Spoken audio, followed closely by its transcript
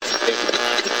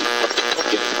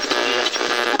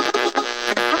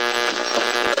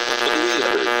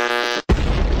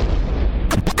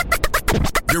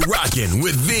rocking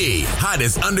with the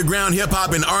hottest underground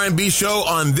hip-hop and R&B show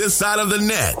on this side of the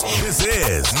net. This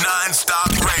is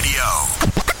NonStop Radio.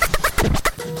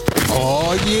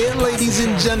 Oh yeah, ladies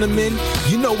and gentlemen,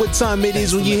 you know what time it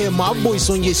is when you hear my voice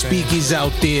on your speakers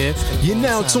out there. You're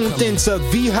now tuned into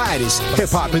the hottest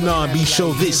hip-hop and R&B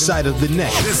show this side of the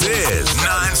net. This is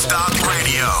NonStop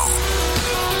Radio.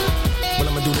 Well,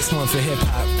 I'm gonna do this one for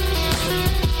hip-hop.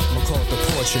 I'm gonna call it The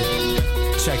Portrait.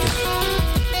 Check it.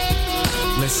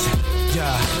 Listen,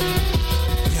 yeah.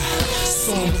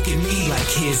 So don't look at me like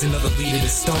here's another lead of the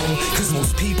stone. Cause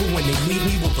most people when they meet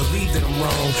me will believe that I'm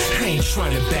wrong. I ain't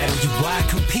trying to battle you, I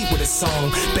compete with a song.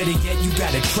 Better yet, you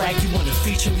got a track you wanna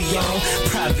feature me on?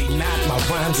 Probably not, my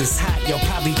rhymes is hot. Y'all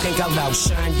probably think I'll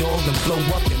outshine y'all and blow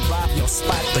up and rob your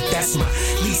spot. But that's my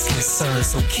least concern,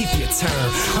 so keep your turn.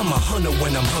 I'm a hunter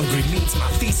when I'm hungry, means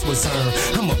my feast was earned.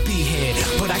 I'm a beehead,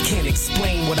 but I can't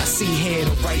explain what I see here.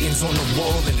 The writing's on the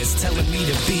wall and it's telling me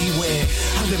to beware.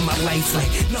 I live my life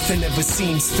like nothing ever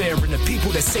seems fair, and the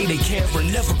people that say they care are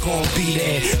never gonna be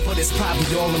there. But it's probably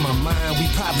all in my mind. We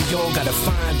probably all gotta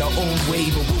find our own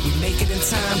way, but will we make it in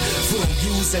time? We don't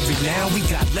use every now we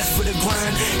got left for the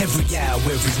grind. Every hour,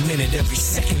 every minute, every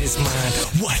second is mine.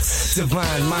 What?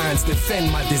 Divine minds defend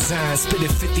my design. Spit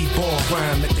a 50-ball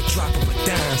rhyme at the drop of a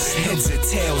dime. Heads or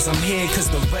tails, I'm here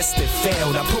cause the rest have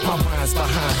failed. I put my rhymes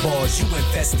behind bars, you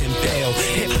invest in bail.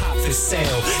 Hip-hop for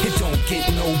sale, it don't get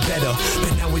no better.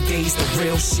 But nowadays the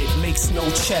real shit makes no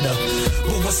cheddar.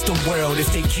 But what's the world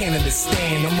if they can't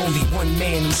understand? I'm only one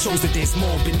man who shows that there's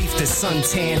more beneath the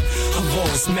suntan. Of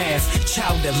all's math,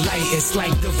 child of light. It's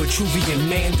like the Vitruvian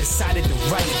man decided to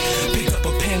write. Pick up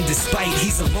a pen despite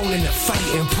he's alone in the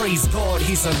fight. And praise God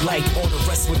he's unlike all the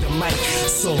rest with the mic.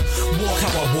 So walk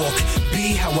how I walk,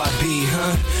 be how I be,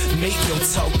 huh? Make your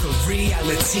talk a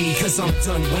reality, cause I'm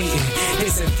done waiting.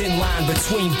 There's a thin line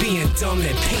between being dumb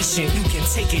and patient. You can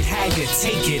take it how you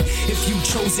take it. If you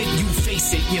chose it, you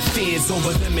face it. Your fears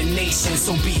over elimination,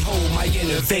 so behold my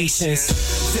innovations.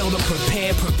 Fail to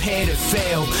prepare, prepare to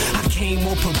fail. I came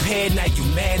more prepared, now you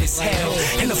mad as hell.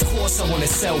 And of course I wanna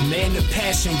sell, man, the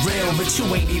passion real. But you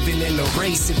ain't even in the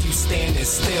race if you standing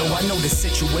still. I know the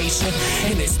situation,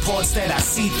 and there's parts that I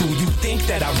see through. You think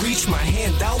that I reach my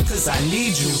hand out cause I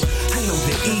need you. I know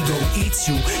the ego eats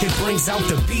you, it brings out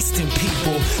the beast in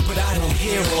people. But I don't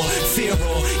hear or fear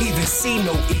or even see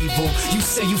no evil. You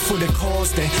say you for the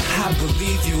cause, then I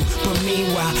believe you. But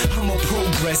meanwhile, I'ma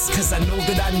progress cause I know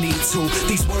that I need to.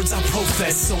 These words I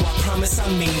profess, so I promise I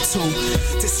mean to.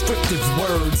 Descriptive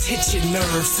words hit your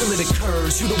nerves till it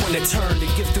occurs. You the one that turned the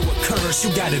gift to a curse.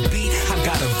 You got a beat, I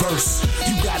got a verse.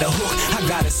 You got a hook, I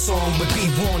got a song. But be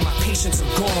warned, my patience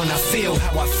are gone. I feel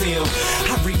how I feel,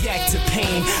 I react to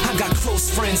pain. I got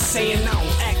close friends saying I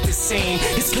don't act the same.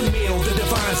 It's Camille, the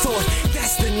divine thought,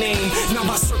 that's the name. Now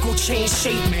my circle changed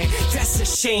shape, man, that's a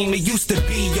shame. It used to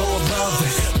be all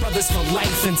love, brothers for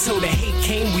life. Until the hate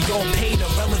came, we all paid a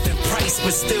relevant price.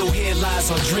 But still here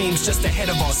lies our dreams just ahead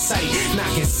of our sight. Now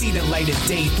I can see the light of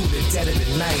day through the dead of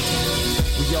the night.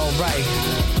 We alright,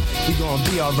 we gonna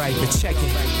be alright, but check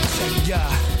it,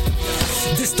 yeah.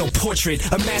 This the portrait,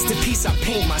 a masterpiece I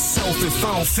paint myself. If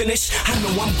I don't finish, I know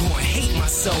I'm gonna hate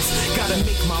myself. Gotta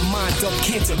make my mind up,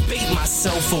 can't debate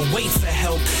myself or wait for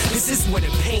help. This is where the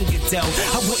pain get dealt.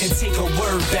 I wouldn't take a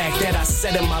word back that I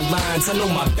said in my lines. I know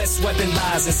my best weapon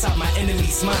lies inside my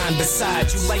enemy's mind.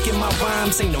 Besides, you liking my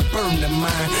rhymes ain't no burden of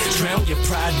mine. Drown your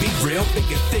pride, be real, think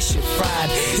of fish and fried.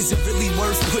 Is it really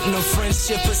worth putting a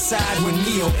friendship aside when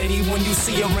me or anyone you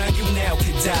see around you now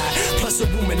could die? Plus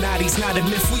Illuminati's not a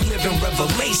myth, we live in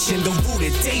revelation. The root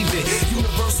of David,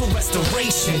 universal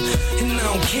restoration. And I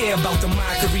don't care about the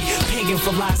mockery, pagan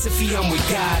philosophy, I'm with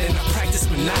God and I practice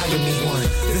monogamy.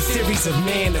 The theories of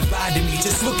man divided me.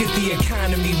 Just look at the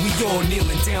economy, we all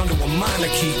kneeling down to a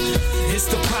monarchy. It's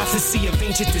the prophecy of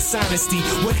ancient dishonesty.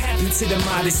 What happened to the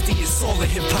modesty? It's all a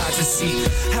hypocrisy.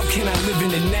 How can I live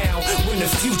in the now when the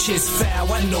future is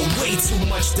foul? I know way too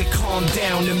much to calm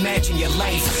down. Imagine your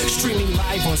life streaming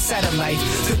live on satellite.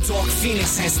 The dark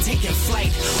phoenix has taken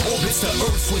flight, orbits the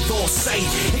earth with all sight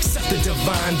except the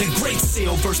divine. The great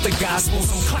seal verse the gospels.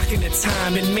 I'm clocking the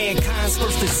time, and mankind's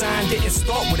first design didn't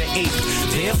start with an ape.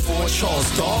 Therefore Charles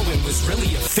Darwin was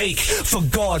really a fake. For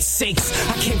God's sakes,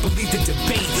 I can't believe the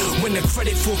debate when the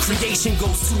credit for creation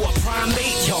goes to a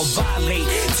primate. Y'all violate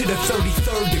to the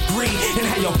 33rd degree, and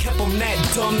how y'all kept them that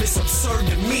dumb is absurd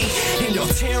to me. And your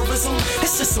terrorism,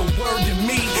 it's just a word to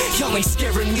me. Y'all ain't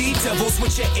scaring me, devils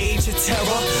with your age of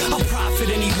terror. I'll profit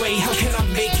anyway, how can I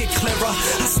make it clearer?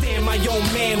 I stand my own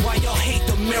man while y'all hate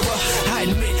the mirror. I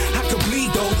admit I could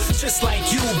bleed though, just like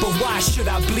you. but why should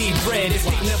I bleed red if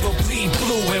they never bleed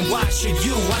blue? And why should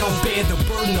you? I don't bear the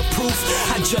burden of proof.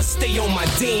 I just stay on my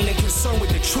dean and concerned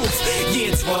with the truth.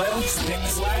 Yeah,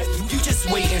 12, you just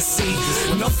wait and see.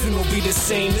 Nothing will be the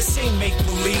same. This ain't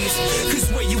make-believe.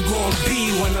 Cause where you gonna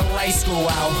be when the lights go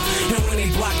out? And when they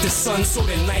block the sun so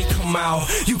the night come out?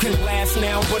 You can laugh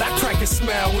now, but I crack a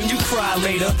smile when you cry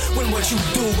later. When what you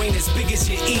do ain't as big as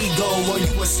your ego. Or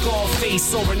you a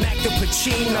Scarface or an actor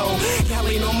Pacino. Y'all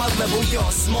ain't on my level,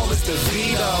 y'all small as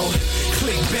DeVito.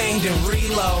 Click, bang, then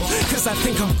reload. Cause I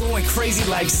think I'm going crazy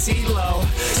like CeeLo.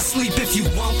 Sleep if you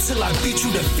want till I beat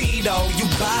you to Fido. You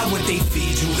buy what they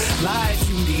feed you, lie if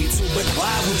you need to. But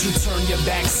why would you turn your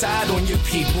backside on your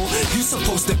people? You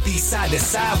supposed to be side to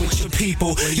side with your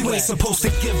people. You ain't supposed to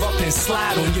give up and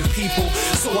slide on your people.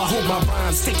 So I hope my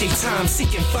rhymes take their time,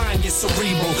 seek and find your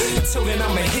cerebral. Until then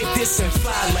I'ma hit this and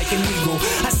fly like an eagle.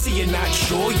 I see you're not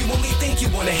sure, you only think you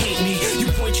wanna hate me.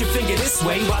 You point your finger this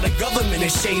way while the government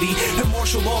is shady. The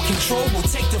martial law control will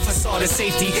take the facade of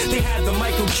safety. They have the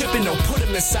microchip and they'll put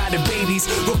them inside of babies.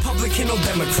 Republican or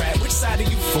Democrat, which side are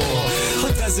you for?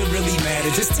 Or does it really matter?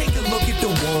 Just take a look at the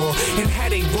war and how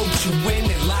they roped you in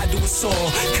and lied to us all.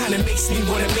 Kinda makes me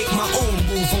wanna make my own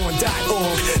move on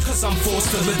 .org. Cause I'm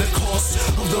forced to live the cost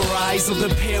of the rise of the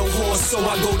pale horse. So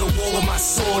I go to war with my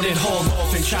sword and haul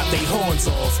off and chop their horns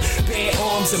off. Bare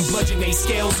arms and bludgeon they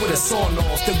scales with a sawn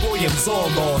off. The Goyim's all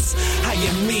lost. I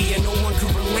am me and no one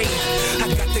can relate. I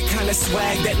got the kind of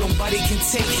swag that nobody can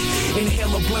take.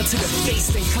 Inhale a blunt to the face,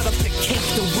 then cut up the cake,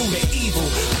 the root of evil.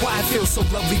 Why it feels so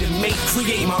lovely to make,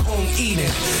 create my own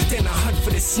Eden. Then I hunt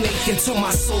for the snake until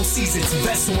my soul sees its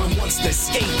vessel and wants to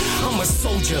escape. I'm a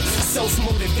soldier,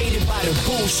 self-motivated by the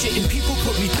bullshit. And people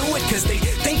put me through it cause they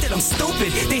think that I'm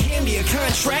stupid. They hand me a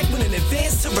contract with an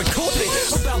advance to recoup it.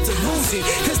 About to lose it,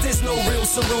 cause there's no real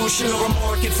solution or a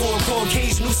market for a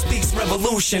Caucasian who speaks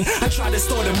revolution. I tried to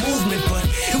start a movement, but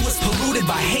it was polluted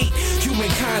by hate.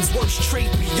 Humankind's worst trait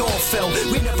we all felt.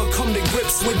 We never come to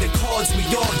grips with the cards we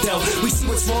all dealt. We see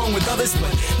what's wrong with others,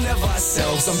 but never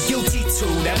ourselves. I'm guilty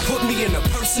too, that put me in a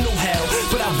personal hell.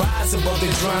 But I rise above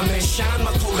the drama and shine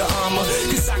my coat of armor.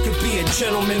 Cause I could be a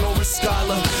gentleman or a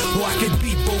scholar, or I could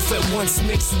be both at once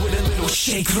mixed with a little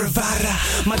Che Guevara.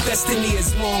 My destiny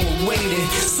is long awaited,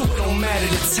 so it don't matter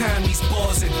the time these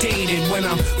bars are dated. When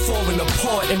I'm falling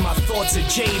apart and my thoughts are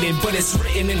jaded, but it's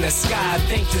written in the sky,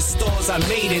 thank the stars I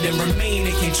made it. And remain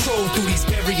in control through these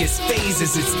various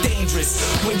phases. It's dangerous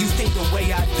when you think the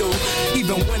way I do.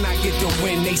 Even when I get the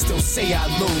win, they still say I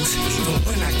lose. Even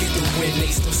when I get the win, they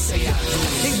still say I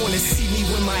lose. They wanna see me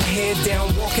with my head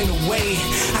down, walking away.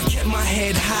 I kept my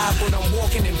head high, but I'm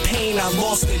walking in pain. I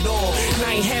lost it all, and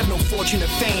I ain't have no fortune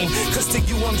or fame. Cause to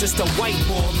you I'm just a white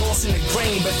boy, lost in the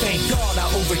grain. But thank God I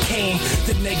overcame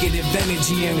the negative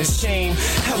energy and the shame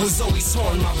that was always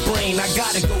on my brain. I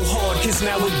gotta go hard, cause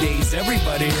nowadays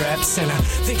everybody raps. And I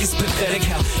think it's pathetic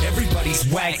how everybody's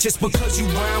whack. Just because you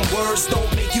rhyme words don't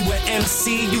make you an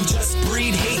MC. You just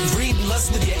breed hate, greed, and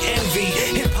lust with your envy.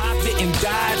 Hip-hop didn't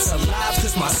die, it's alive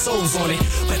cause my soul's on it.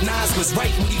 But Nas was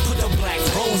right when he put the black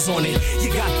rose on it.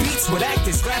 You got beats with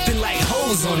actors rapping like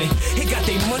hoes on it. He got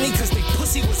their money cause they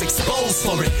pussy was exposed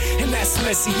for it. And that's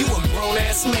messy, you a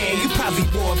grown-ass man. You probably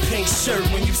wore a pink shirt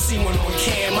when you see one on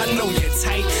cam. I know you're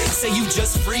tight, say you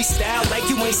just freestyle like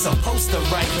you ain't supposed to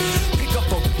write. Pick up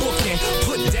a book and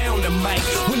put down the mic.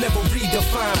 We'll never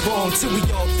redefine wrong till we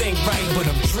all think right, but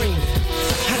I'm dreaming.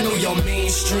 I know y'all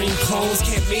mainstream clones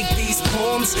can't make these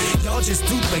poems. Y'all just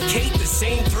duplicate the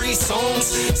same 3 songs.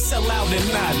 Sell out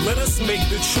and not, let us make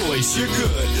the choice. You're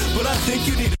good, but I think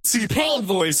you need a T-Pain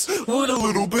voice. With a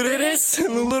little bit of this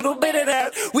and a little bit of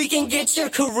that, we can get your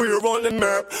career on the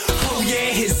map. Oh yeah,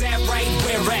 is that right?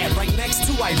 Where at? Right next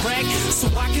to Iraq, so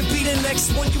I can be the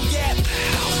next one you yap.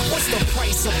 What's the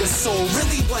price of the soul?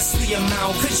 Really, what's the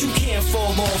amount? Cause you can't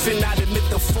fall off and not admit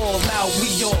the fallout.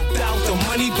 We all bout the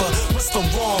money, but what's the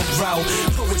wrong route?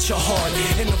 Go with your heart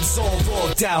and absolve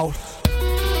all doubt.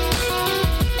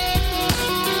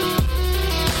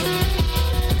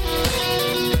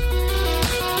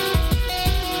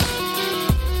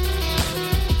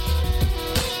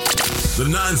 The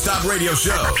NonStop Radio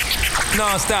Show.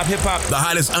 NonStop Hip Hop. The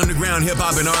hottest underground hip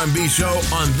hop and R&B show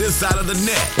on this side of the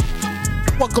net.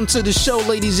 Welcome to the show,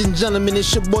 ladies and gentlemen.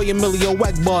 It's your boy Emilio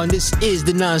Wackbar, and this is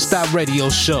the NonStop Radio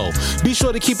Show. Be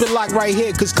sure to keep it locked right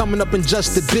here, because coming up in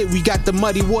just a bit, we got the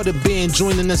Muddy Water Band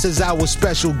joining us as our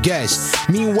special guest.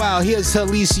 Meanwhile, here's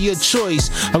Alicia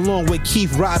Choice, along with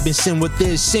Keith Robinson with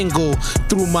their single,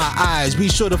 Through My Eyes. Be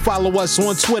sure to follow us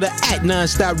on Twitter at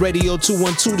NonStop Radio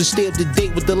 212 to stay up to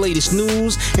date with the latest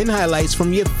news and highlights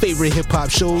from your favorite hip-hop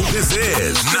shows. This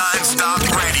is NonStop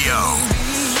Radio.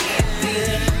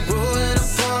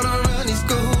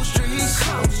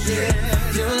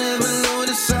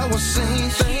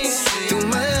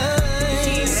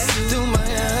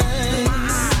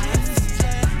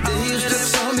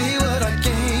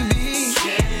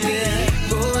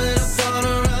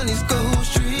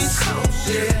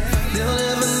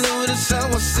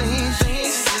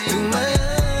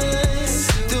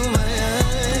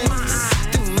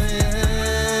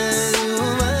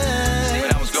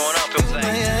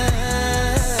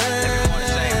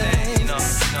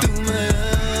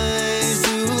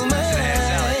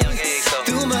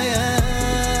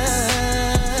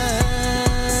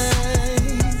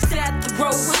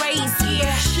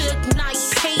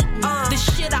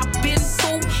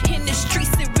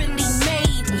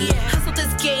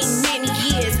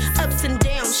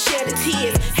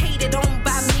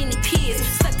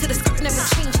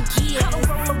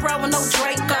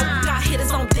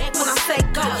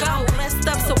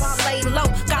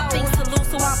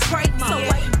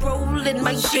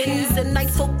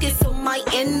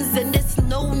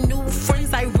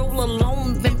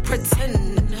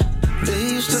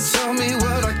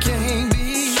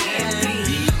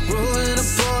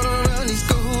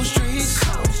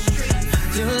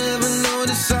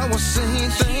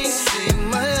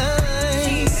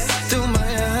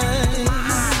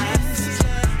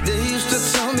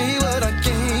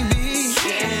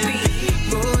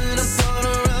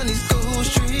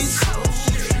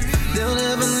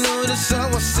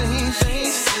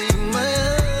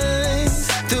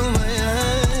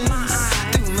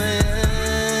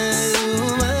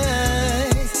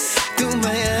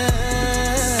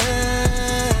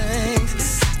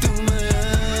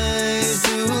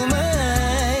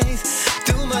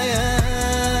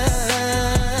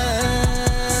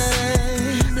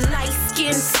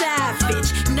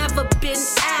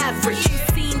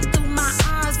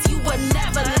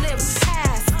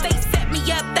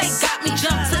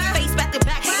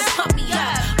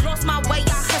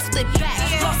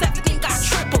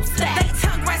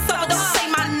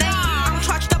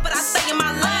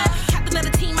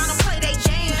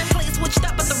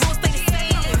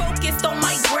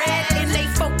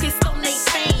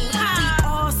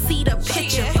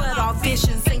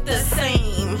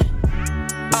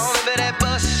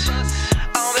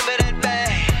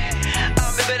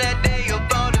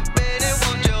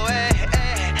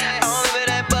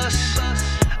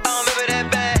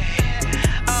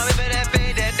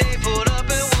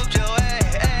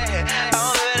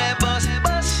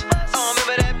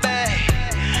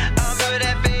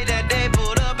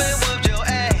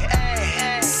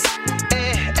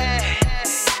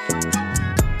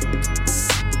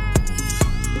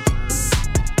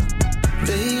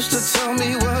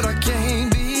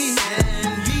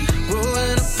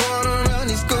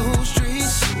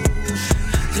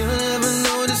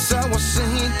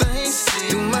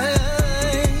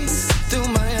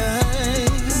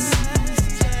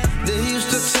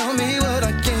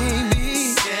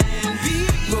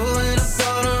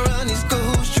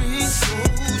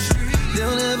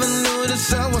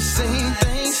 I was seeing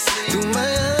things through my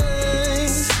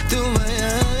eyes, through my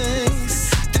eyes,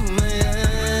 through my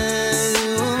eyes,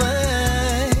 through my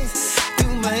eyes,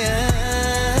 through my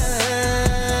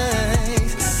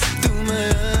eyes, through my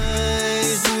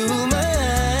eyes, through my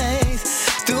eyes,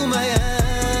 through my eyes.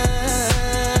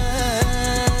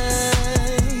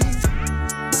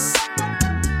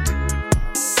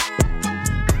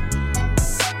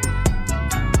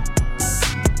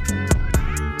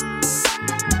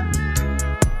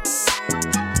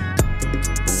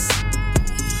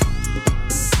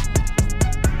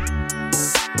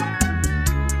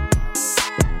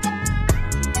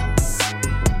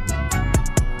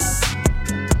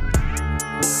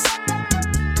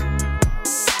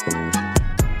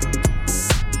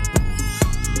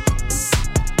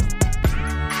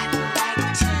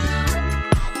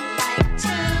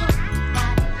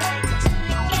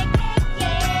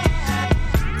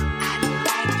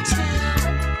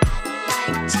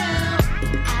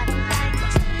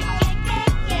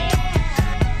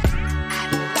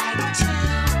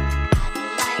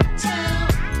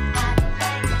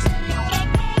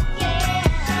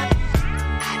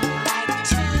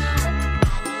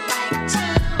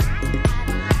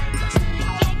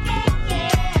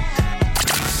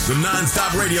 The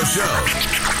NonStop Radio Show.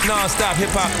 NonStop Hip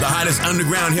Hop. The hottest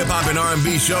underground hip hop and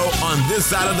R&B show on this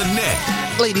side of the net.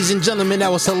 Ladies and gentlemen, that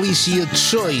was Alicia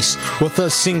Choice with her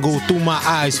single Through My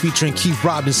Eyes featuring Keith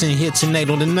Robinson here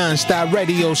tonight on the NonStop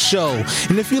Radio Show.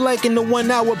 And if you're liking the 1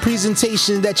 hour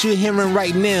presentation that you're hearing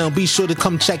right now, be sure to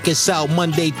come check us out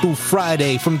Monday through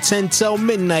Friday from 10 till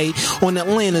midnight on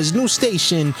Atlanta's new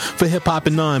station for hip hop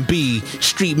and R&B,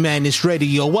 Street Madness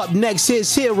Radio. Up next,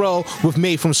 here's Hero with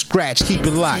Made From Scratch. Keep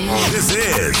it locked. This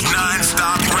is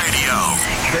NonStop Radio.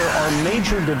 There are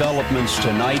major developments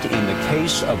tonight in the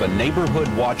case of a neighborhood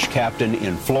watch captain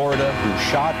in Florida who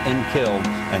shot and killed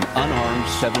an unarmed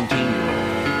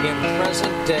 17-year-old. In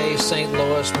present-day St.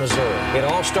 Louis, Missouri. It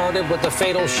all started with the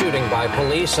fatal shooting by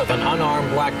police of an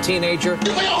unarmed black teenager.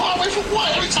 You lay your hard way for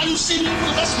what? Every time you see me, you put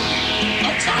a lesson.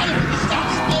 I'm tired of it. Stop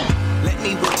this. Let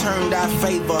me return thy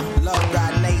favor, love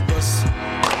thy neighbors.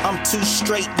 I'm too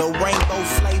straight, the rainbow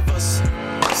flavors.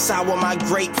 Sour my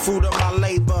grapefruit of my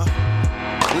labor.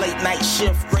 Late night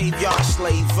shift, graveyard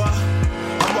slaver.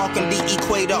 I'm walking the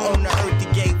equator on the earth he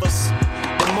gave us.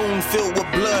 The moon filled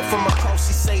with blood from a cross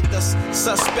he saved us.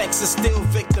 Suspects are still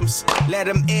victims, let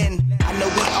them in. I know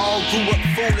we all grew up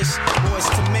foolish, boys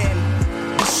to men.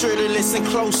 Be sure to listen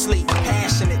closely,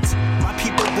 passionate. My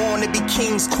people born to be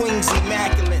kings, queens,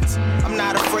 immaculate. I'm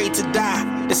not afraid to die,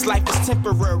 this life is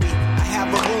temporary. I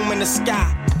have a room in the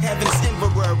sky, heaven's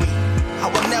temporary. I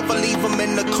will never leave them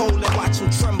in the cold and watch them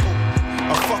tremble.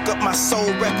 Or fuck up my soul,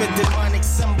 repping demonic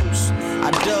symbols.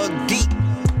 I dug deep,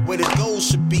 where the goal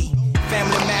should be.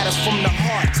 Family matters from the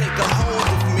heart, take a hold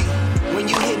of me. When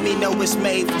you hit me, know it's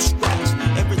made from scratch.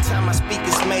 Every time I speak,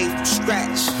 it's made from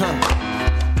scratch.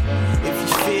 If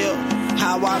you feel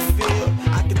how I feel,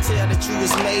 I can tell that you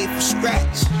was made from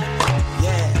scratch.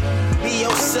 Yeah, be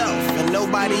yourself and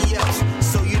nobody else,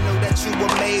 so you know that you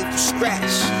were made from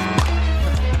scratch.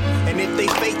 And if they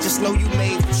fake, just know you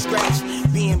made from scratch.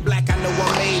 Being black, I know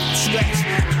I'm made from scratch.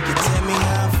 You can tell me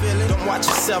how I'm feeling. Don't watch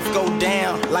yourself go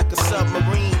down like a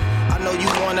submarine. I know you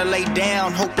wanna lay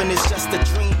down, hoping it's just a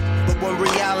dream. But when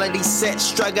reality sets,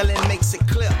 struggling makes it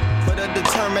clear. But a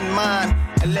determined mind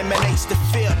eliminates the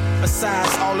fear.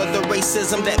 Besides all of the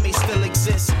racism that may still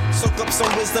exist, soak up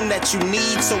some wisdom that you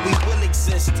need so we will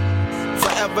exist.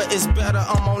 Forever is better,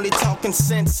 I'm only talking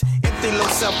sense. Empty low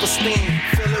self-esteem,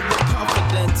 fill it with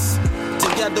confidence.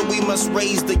 Together we must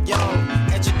raise the young,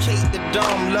 educate the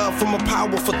dumb, love from a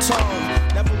powerful tongue.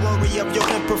 Never worry of your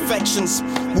imperfections.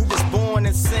 We was born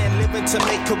in sin, living to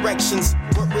make corrections.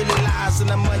 What really lies in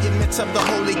the monument of the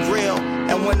Holy Grail.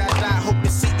 And when I die, hope to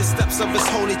see the steps of his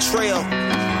holy trail.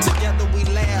 Together we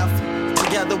laugh,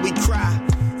 together we cry.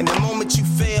 And the moment you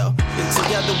fail, then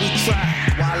together we try.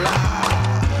 Voila.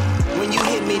 When you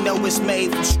hit me, know it's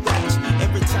made from scratch.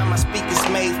 Every time I speak, it's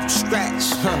made from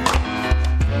scratch.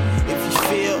 If you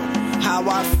feel how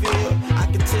I feel, I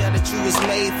can tell that you was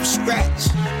made from scratch.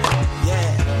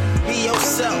 Yeah, be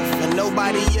yourself and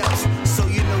nobody else, so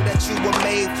you know that you were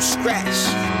made from scratch.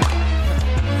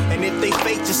 And if they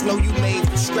fake, just know you made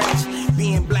from scratch.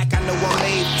 Being black, I know I'm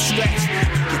made from scratch.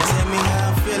 You can tell me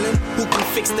how I'm feeling. Who can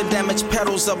fix the damaged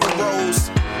petals of a rose?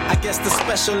 I guess the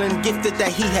special and gifted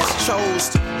that he has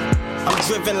chose. I'm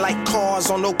driven like cars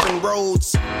on open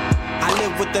roads. I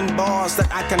live within bars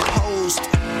that I composed.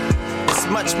 It's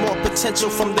much more potential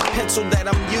from the pencil that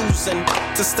I'm using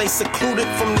to stay secluded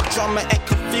from the drama and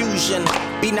confusion.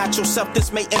 Be not yourself,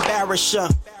 this may embarrass ya.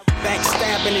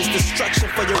 Backstabbing is destruction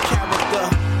for your character.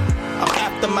 I'm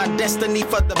after my destiny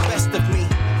for the best of me.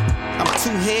 I'm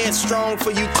too headstrong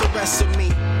for you to wrestle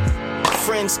me.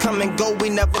 Friends come and go, we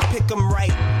never pick them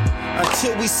right.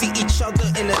 Until we see each other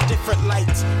in a different light.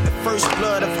 The first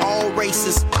blood of all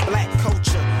races, black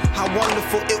culture. How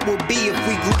wonderful it will be if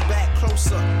we grew back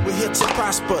closer. We're here to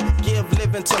prosper, give,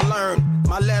 living to learn.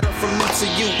 My letter from me to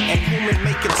you, and whom it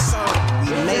may concern.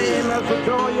 We made as a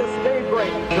joyous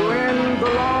daybreak to end the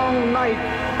long night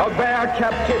of their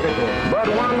captivity. But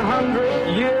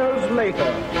 100 years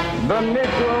later, the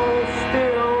Negro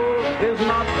still is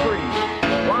not free.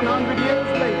 100 years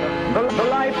later, the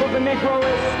life of the Negro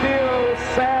is still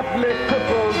sadly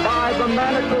crippled by the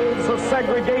manacles of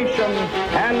segregation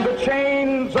and the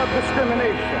chains of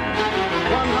discrimination.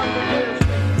 100 years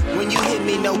later. When you hit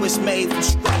me, know it's made from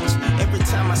scratch. Every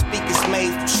time I speak, it's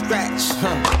made from scratch.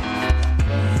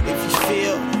 If you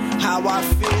feel how I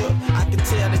feel, I can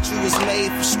tell that you was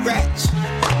made from scratch.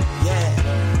 Yeah,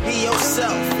 be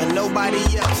yourself and nobody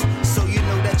else, so you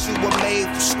know that you were made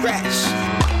from scratch.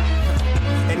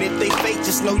 And if they fake,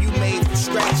 just know you made from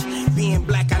scratch. Being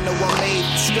black, I know I'm made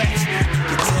from scratch. You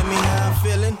can tell me how I'm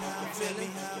feeling.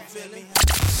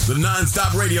 The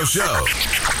NonStop Radio Show.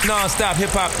 NonStop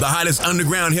Hip Hop. The hottest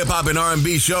underground hip hop and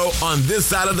R&B show on this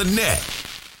side of the net.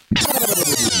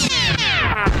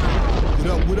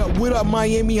 What up,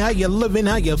 Miami? How you living?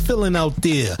 How you feeling out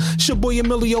there? It's your boy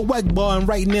Emilio Wegbar, and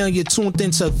right now you're tuned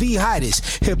into the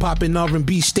hottest hip-hop and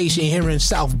R&B station here in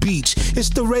South Beach. It's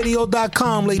the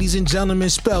radio.com, ladies and gentlemen,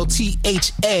 spelled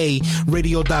THA,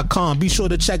 radio.com. Be sure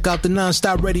to check out the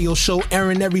NonStop Radio Show,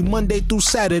 airing every Monday through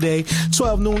Saturday,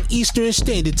 12 noon Eastern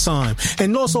Standard Time.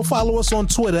 And also follow us on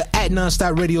Twitter at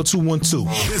NonStop Radio 212.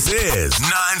 This is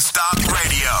NonStop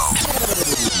Radio.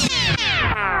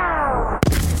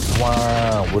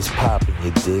 Wow, what's poppin',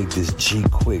 you dig? This G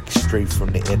Quick, straight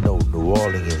from the NO, New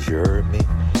Orleans, you heard me?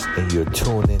 And you're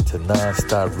tuned into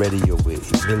Non-Stop Radio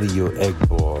with Emilio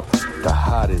Egbar, the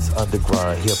hottest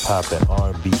underground hip-hop and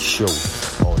R&B show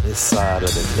on this side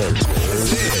of the net, you heard me?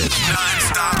 This is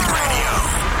Non-Stop Radio.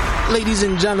 Ladies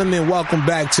and gentlemen, welcome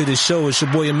back to the show. It's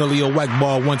your boy Emilio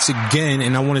Wegbar once again,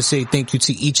 and I want to say thank you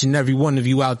to each and every one of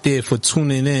you out there for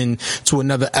tuning in to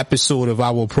another episode of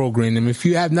our program. And if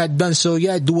you have not done so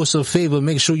yet, do us a favor.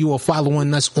 Make sure you are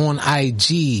following us on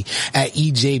IG at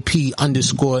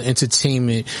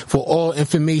EJP_entertainment for all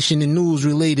information and news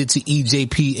related to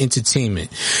EJP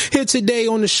Entertainment. Here today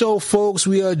on the show, folks,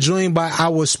 we are joined by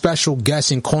our special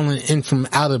guest and calling in from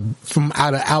out of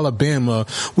Alabama.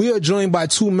 We are joined by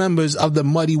two members of the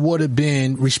Muddy Water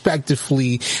Band,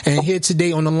 respectively. And here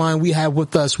today on the line we have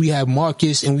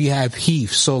Marcus and we have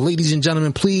Heath. So ladies and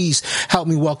gentlemen, please help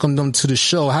me welcome them to the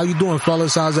show. How you doing,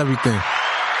 fellas? How's everything?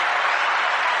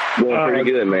 Doing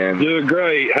pretty good, man. Doing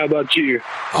great. How about you?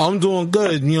 I'm doing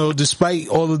good. You know, despite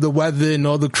all of the weather and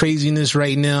all the craziness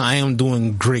right now, I am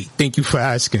doing great. Thank you for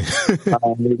asking.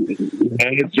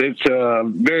 It's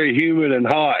very humid and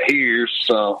hot here,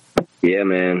 so. Yeah,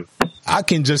 man. I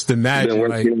can just imagine.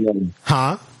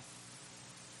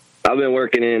 I've been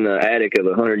working in the attic of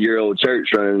a 100-year-old church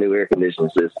running a new air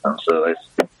conditioning system, so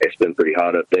it's been pretty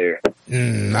hot up there.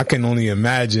 I can only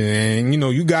imagine. And, you know,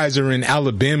 you guys are in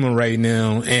Alabama right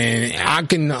now, and I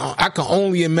can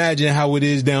only imagine how it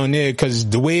is down there, because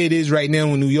the way it is right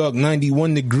now in New York,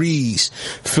 91 degrees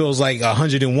feels like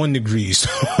 101 degrees.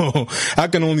 So I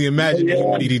can only imagine the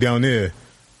humidity down there.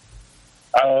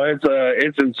 Oh,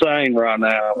 it's insane right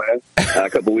now, man. A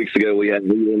couple weeks ago, we had a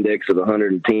heat index of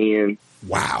 110.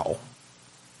 Wow.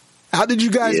 How did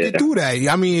you guys get through that?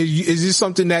 I mean, is this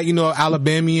something that, you know,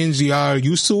 Alabamians are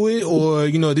used to it? Or,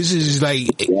 you know, this is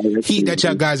like heat that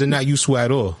y'all guys are not used to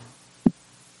at all?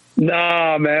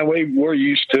 Nah, man, we're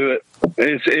used to it.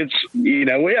 It's you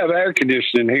know, we have air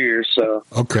conditioning here, so.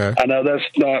 Okay. I know that's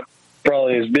not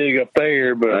probably as big up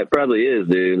there, but it probably is,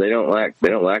 dude. They don't like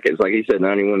it. It's like he said,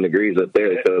 91 degrees up there.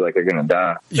 They feel like they're gonna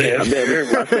die. Yeah, I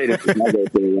stayed in Chicago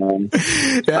for a while.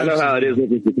 I know how it is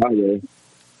living in Chicago.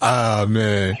 Ah,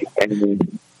 man.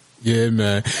 Yeah,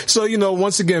 man. So, you know,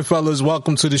 once again, fellas,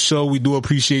 welcome to the show. We do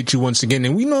appreciate you once again.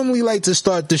 And we normally like to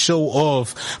start the show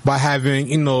off by having,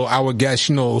 you know, our guests,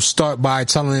 you know, start by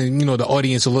telling, you know, the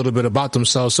audience a little bit about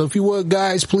themselves. So if you would,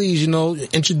 guys, please, you know,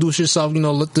 introduce yourself, you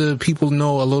know, let the people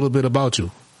know a little bit about you.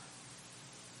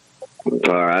 All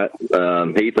right.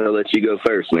 Heath, I'll let you go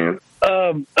first, man.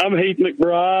 I'm Heath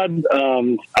McBride.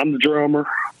 I'm the drummer.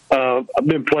 I've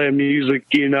been playing music,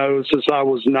 you know, since I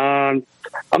was 9.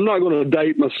 I'm not going to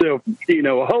date myself, you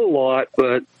know, a whole lot,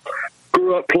 but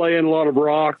grew up playing a lot of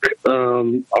rock,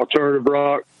 alternative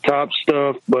rock type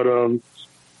stuff. But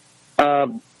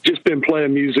just been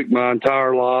playing music my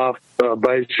entire life,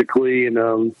 basically,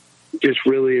 and just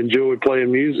really enjoy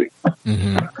playing music.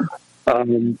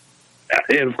 And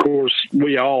of course,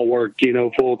 we all work,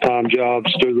 full-time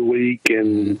jobs through the week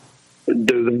and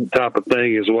do that type of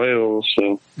thing as well.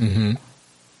 So,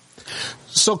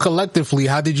 So collectively,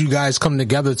 how did you guys come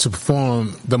together to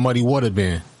perform the Muddy Water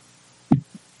Band?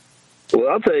 Well,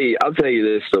 I'll tell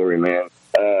you this story, man.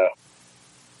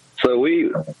 So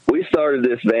we started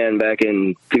this band back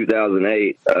in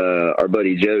 2008. Our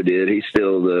buddy Joe did. He's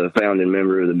still the founding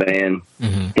member of the band.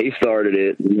 He started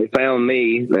it. And they found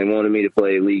me. They wanted me to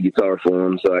play lead guitar for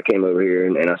them, so I came over here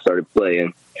and I started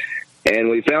playing. And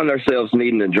we found ourselves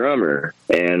needing a drummer.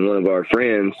 And one of our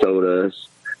friends told us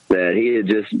that he had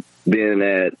just been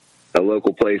at a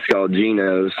local place called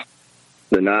Gino's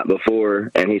the night before,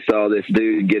 and he saw this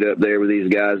dude get up there with these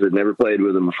guys that never played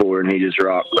with him before, and he just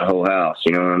rocked the whole house,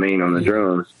 you know what I mean, on the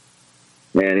drums.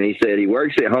 And he said he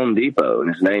works at Home Depot,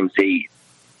 and his name's Heath.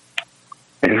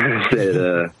 And I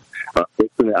said,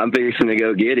 I'm fixing to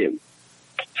go get him.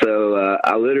 So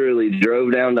I literally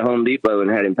drove down to Home Depot and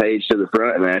had him paged to the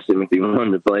front and asked him if he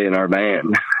wanted to play in our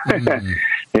band.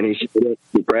 And he showed up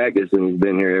to practice, and he's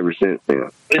been here ever since then.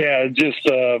 Yeah, just...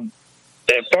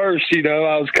 at first,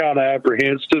 I was kind of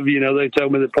apprehensive. They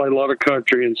told me they played a lot of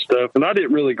country and stuff, and I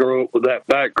didn't really grow up with that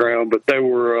background, but they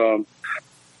were a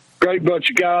great bunch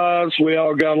of guys. We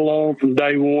all got along from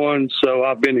day one, so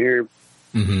I've been here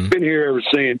ever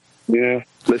since. Yeah.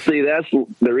 But see, that's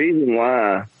the reason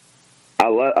why I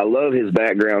love his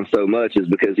background so much, is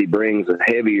because he brings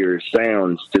heavier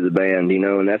sounds to the band,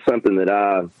 and that's something that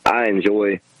I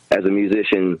enjoy as a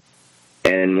musician.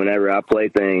 And whenever I play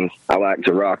things, I like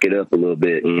to rock it up a little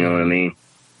bit, you know what I mean?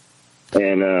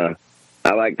 And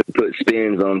I like to put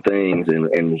spins on things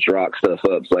and just rock stuff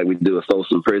up. So like we do a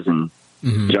Folsom Prison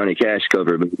Johnny Cash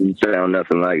cover, but it doesn't sound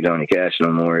nothing like Johnny Cash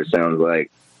no more. It sounds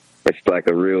like it's like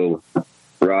a real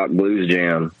rock blues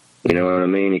jam. You know what I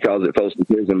mean? He calls it Folsom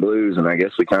Prison Blues, and I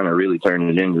guess we kind of really turned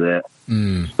it into that.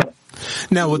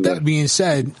 Now, with that being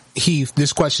said, Heath,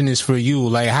 this question is for you.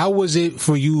 Like, how was it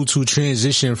for you to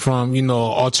transition from,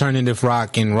 alternative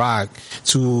rock and rock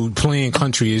to playing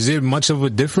country? Is there much of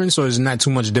a difference, or is it not too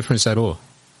much difference at all?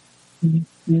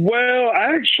 Well,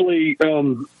 actually,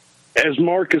 as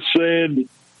Marcus said,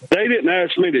 they didn't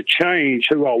ask me to change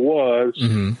who I was.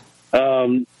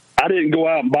 I didn't go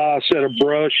out and buy a set of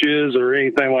brushes or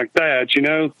anything like that,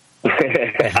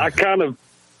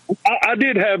 I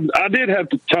did have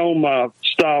to tone my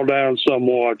style down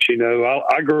somewhat.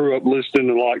 I grew up listening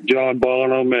to like John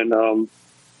Bonham and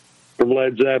from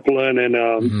Led Zeppelin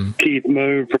and Keith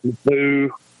Moon from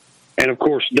Who, and of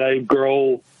course Dave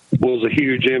Grohl was a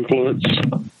huge influence.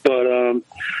 But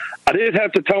I did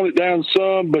have to tone it down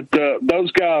some. But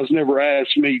those guys never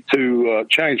asked me to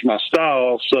change my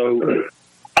style, so.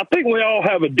 I think we all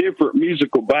have a different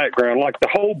musical background. Like the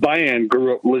whole band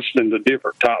grew up listening to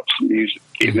different types of music,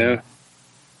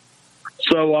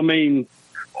 So, I mean,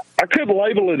 I could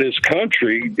label it as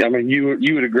country. I mean, you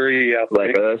would agree, I think.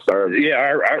 Like us?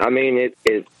 I mean,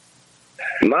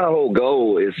 my whole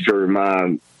goal is for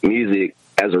my music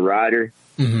as a writer,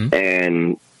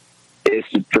 and it's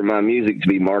for my music to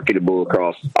be marketable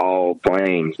across all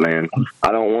planes, man.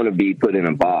 I don't want to be put in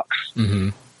a box.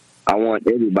 I want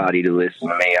everybody to listen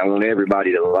to me. I want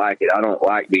everybody to like it. I don't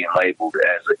like being labeled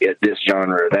as this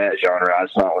genre or that genre.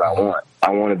 That's not what I want.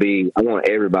 I want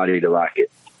everybody to like it.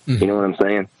 You know what I'm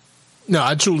saying? No,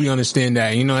 I truly understand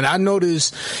that, and I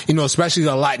notice, especially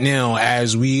a lot now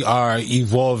as we are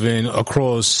evolving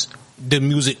across the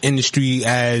music industry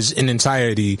as an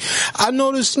entirety. I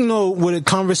noticed, with the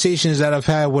conversations that I've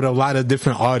had with a lot of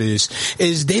different artists,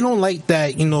 is they don't like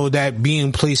that, that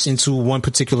being placed into one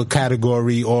particular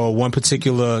category or one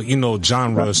particular,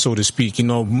 genre, so to speak.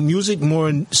 Music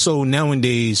more so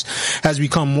nowadays has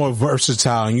become more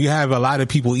versatile, and you have a lot of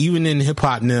people, even in hip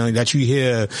hop now, that you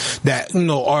hear that,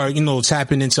 are,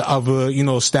 tapping into other,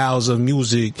 styles of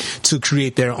music to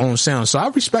create their own sound. So I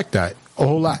respect that a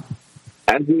whole lot.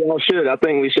 As we all should. I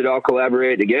think we should all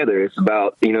collaborate together. It's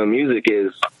about, music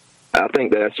is, I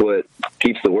think that's what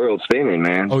keeps the world spinning,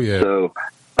 man. Oh, yeah. So,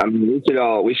 I mean,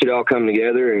 we should all come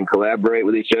together and collaborate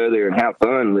with each other and have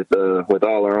fun with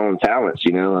all our own talents,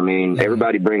 I mean,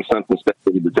 everybody brings something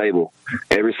special to the table.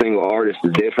 Every single artist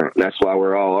is different. That's why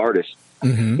we're all artists,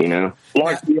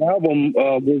 Like the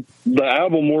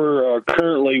album we're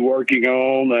currently working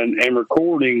on and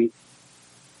recording,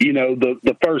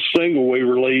 the first single we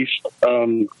released,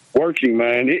 "Working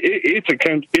Man," it's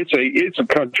a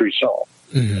country song.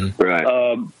 Mm-hmm. Right.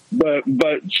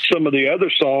 But some of the other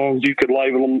songs you could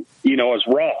label them, as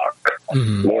rock.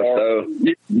 Mm-hmm. More so,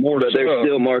 but they're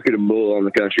still marketable on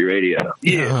the country radio.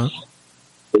 Yeah.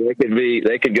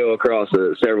 They could go across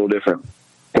several different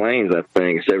planes, I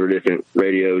think, several different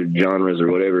radio genres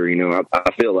or whatever.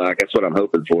 I feel like that's what I'm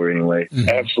hoping for anyway. Mm-hmm.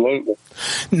 Absolutely.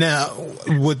 Now,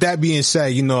 with that being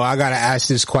said, I gotta ask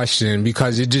this question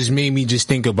because it just made me just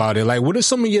think about it. Like, what are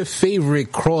some of your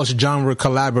favorite cross-genre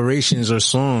collaborations or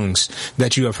songs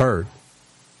that you have heard?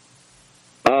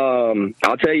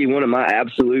 I'll tell you, one of my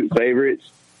absolute favorites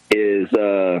is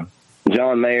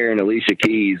John Mayer and Alicia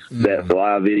Keys, that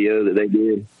live video that they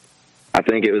did. I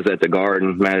think it was at the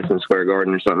Garden, Madison Square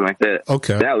Garden or something like that.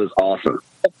 Okay. That was awesome.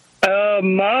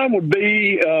 Mine would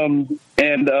be,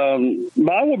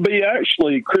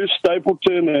 actually Chris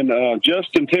Stapleton and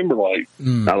Justin Timberlake.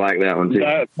 I like that one too.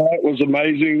 That was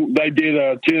amazing. They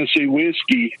did Tennessee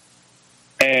Whiskey,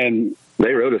 and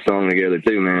they wrote a song together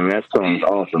too, man. That song's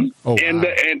awesome. Oh, wow. And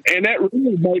that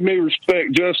really made me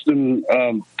respect Justin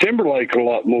Timberlake a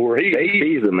lot more.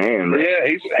 He's a man, bro. Yeah,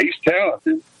 he's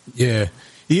talented. Yeah,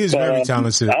 he is very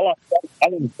talented. I like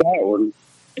that one.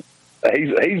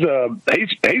 He's a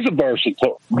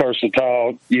versatile,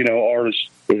 artist.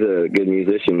 He's a good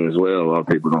musician as well. A lot of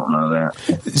people don't know that.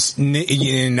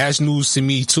 And that's news to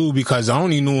me too, because I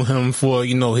only knew him for,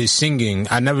 his singing.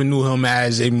 I never knew him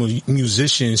as a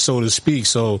musician, so to speak.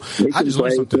 So I just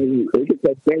learned something. He can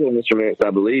play several instruments,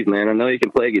 I believe, man. I know he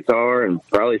can play guitar and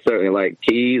probably certainly like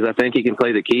keys. I think he can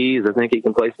play the keys. I think he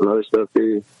can play some other stuff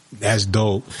too. That's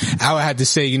dope. I would have to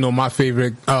say, my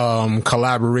favorite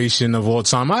collaboration of all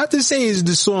time, I have to say, is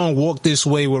the song Walk This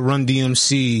Way with Run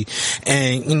DMC.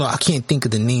 And, I can't think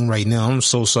of the name right now. I'm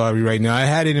so sorry right now. I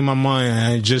had it in my mind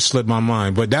and it just slipped my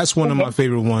mind. But that's one of my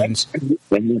favorite ones.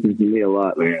 That happens to me a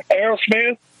lot, man.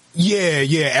 Aerosmith? Yeah,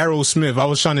 Aerosmith. I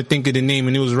was trying to think of the name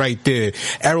and it was right there.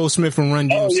 Aerosmith and Run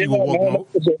DMC with Walk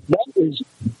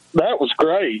That was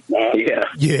great. Yeah.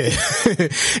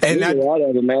 And there's a lot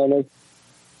of it, man.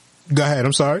 Go ahead.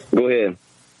 I'm sorry. Go ahead.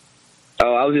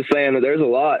 Oh, I was just saying that there's a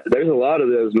lot of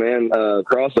those, man,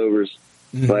 crossovers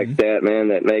like that, man,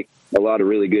 that make a lot of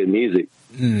really good music.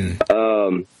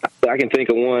 I can think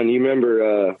of one. You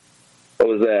remember, what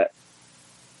was that?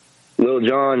 Lil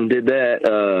Jon did that.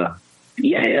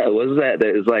 What was that?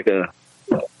 That was like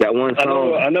that one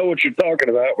song. I know what you're talking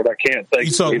about, but I can't think.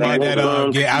 You talking about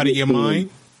that, Get Out of Your Mind?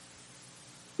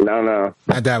 No.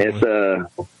 Not that one.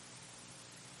 It's,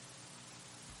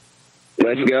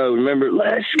 Let's go. Remember,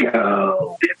 let's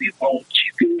go. If you want,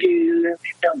 you can get it. If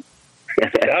you don't.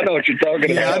 I know what you're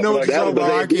talking about. Yeah, I know what you're talking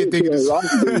about. I can't think of this.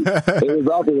 It was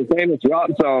off of a famous rock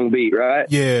song beat, right?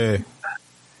 Yeah,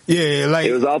 like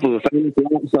it was off of a famous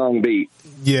rock song beat.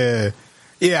 Yeah,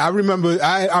 I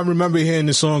remember hearing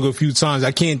the song a few times.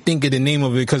 I can't think of the name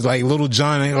of it because, like, Lil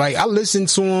Jon, like, I listened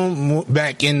to him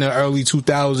back in the early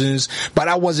 2000s, but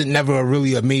I wasn't never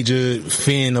really a major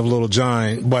fan of Lil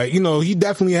Jon. But, he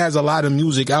definitely has a lot of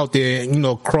music out there,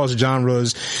 cross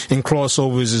genres and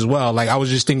crossovers as well. Like, I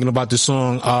was just thinking about the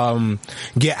song,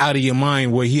 Get Out of Your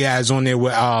Mind, where he has on there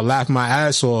with, Laugh My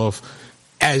Ass Off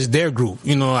as their group.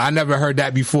 I never heard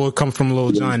that before come from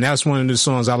Lil Jon. That's one of the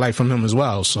songs I like from him as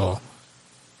well, so.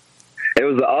 It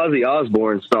was the Ozzy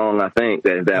Osbourne song, I think,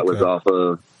 that was off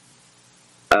of.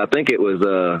 I think it was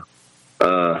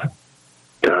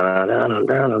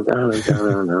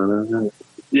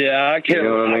Yeah, I can't. You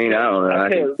know what I mean? I don't know. I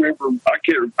can't remember.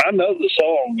 I know the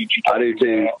song that you. I do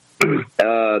too.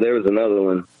 There was another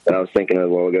one that I was thinking of a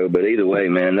while ago, but either way,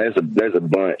 man, there's a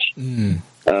bunch.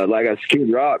 Like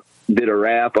Kid Rock did a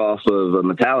rap off of a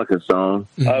Metallica song.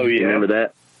 Oh yeah, remember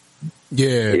that?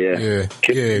 Yeah.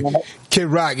 Kid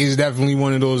Rock is definitely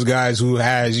one of those guys who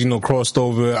has, crossed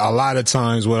over a lot of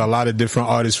times with a lot of different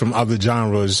artists from other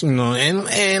genres,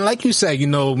 and like you said,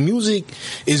 music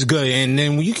is good. And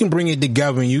then when you can bring it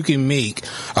together and you can make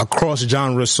a cross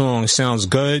genre song sounds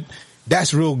good,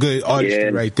 that's real good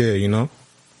artistry right there, Yeah,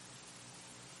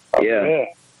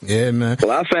 man.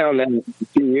 Well, I found that a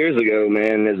few years ago,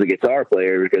 man, as a guitar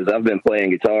player, because I've been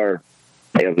playing guitar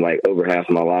like over half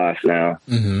of my life now,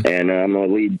 and I'm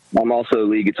also a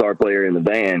lead guitar player in the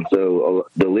band. So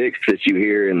the licks that you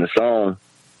hear in the song,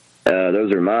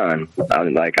 those are mine.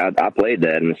 I played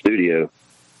that in the studio.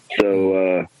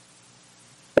 So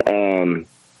as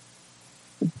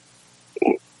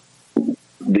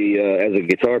a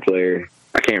guitar player,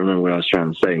 I can't remember what I was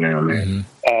trying to say now, man.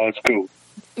 Oh, it's cool.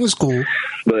 It's cool,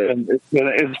 but it's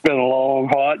been a long,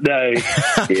 hot day.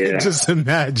 Yeah, just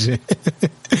imagine.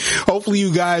 Hopefully,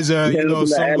 you guys are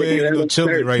somewhere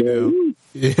chilling right now.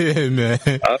 Yeah, man.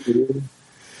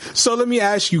 So let me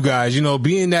ask you guys,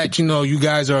 being that, you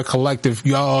guys are a collective,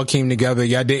 y'all all came together,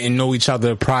 y'all didn't know each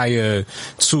other prior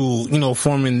to,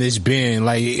 forming this band.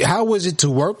 Like, how was it to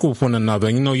work with one another?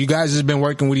 You guys have been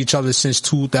working with each other since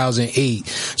 2008.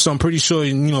 So I'm pretty sure,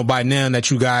 by now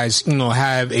that you guys,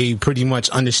 have a pretty much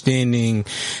understanding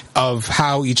of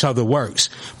how each other works.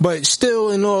 But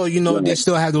still, in all, they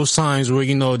still have those times where,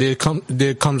 there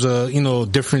comes a,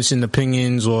 difference in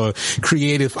opinions or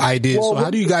creative ideas. So how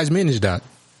do you guys manage that?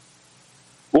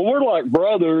 Well, we're like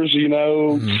brothers,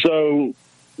 so,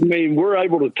 I mean, we're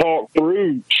able to talk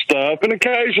through stuff, and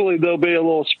occasionally there'll be a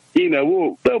little,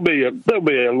 there'll be a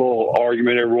little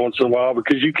argument every once in a while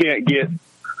because you can't get,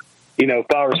 5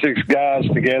 or 6 guys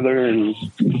together and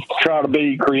try to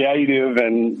be creative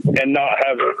and not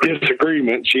have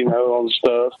disagreements, on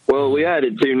stuff. Well, we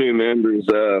added 2 new members,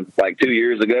 like 2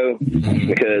 years ago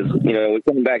because, we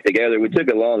came back together. We took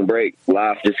a long break.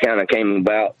 Life just kind of came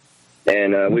about.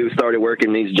 And we started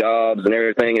working these jobs and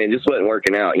everything, and it just wasn't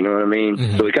working out, you know what I mean?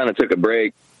 Mm-hmm. So we kind of took a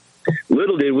break.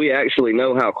 Little did we actually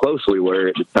know how close we were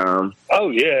at the time. Oh,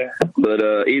 yeah.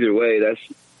 But either way, that's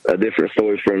a different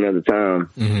story for another time.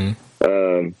 Mm-hmm.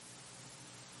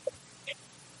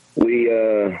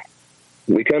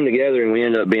 We come together and we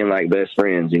end up being like best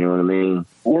friends, you know what I mean?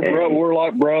 We're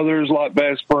like brothers, like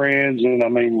best friends, and I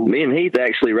mean... Me and Heath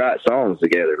actually write songs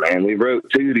together, man. We wrote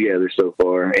 2 together so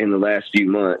far in the last few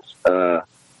months.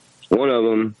 One of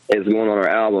them is one on our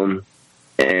album,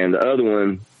 and the other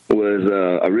one was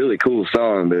a really cool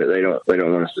song, but they don't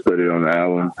want us to put it on the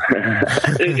album.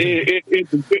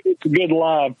 It's a good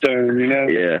live tune,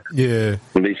 Yeah.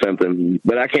 It'll be something.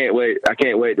 But I can't wait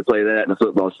to play that in a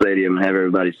football stadium and have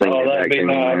everybody sing it back to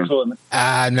me.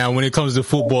 Now when it comes to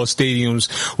football stadiums,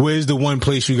 where's the one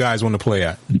place you guys want to play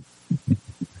at?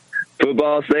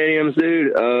 Football stadiums,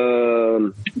 dude.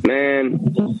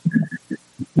 Man,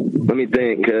 let me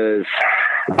think, because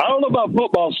I don't know about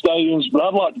football stadiums, but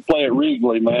I'd like to play at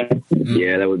Wrigley, man.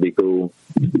 Yeah, that would be cool.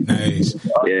 Nice.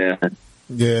 Yeah.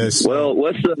 Yes. Well,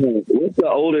 what's the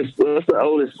oldest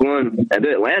one?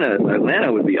 Atlanta.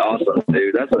 Atlanta would be awesome,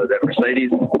 dude. That's that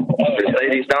Mercedes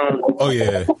Dome. Oh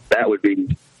yeah. That would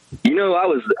be.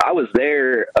 I was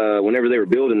there whenever they were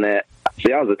building that.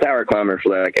 See, I was a tower climber for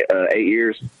like 8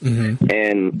 years,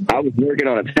 and I was working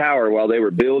on a tower while they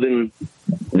were building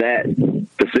that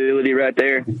facility right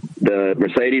there, the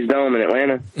Mercedes Dome in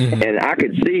Atlanta, and I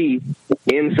could see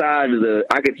inside of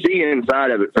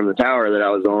it from the tower that I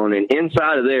was on, and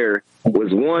inside of there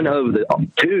was one of the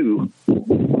 2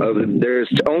 of them. There's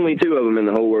only 2 of them in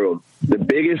the whole world. The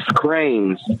biggest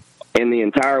cranes in the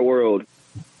entire world.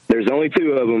 There's only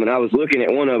 2 of them, and I was looking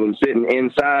at one of them sitting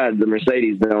inside the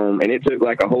Mercedes Dome, and it took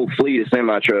like a whole fleet of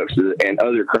semi-trucks and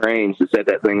other cranes to set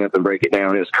that thing up and break it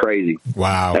down. It was crazy.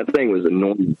 Wow. That thing was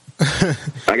annoying.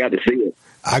 I got to see it.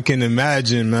 I can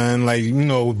imagine, man, like,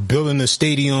 building a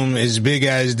stadium as big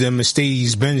as the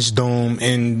Mercedes-Benz Dome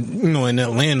and, in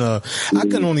Atlanta. I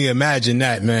can only imagine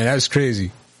that, man. That's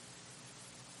crazy.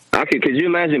 Could you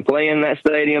imagine playing that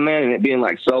stadium, man, and it being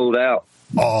like sold out?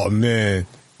 Oh, man.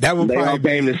 That would all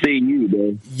came to see you,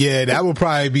 man. Yeah, that would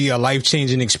probably be a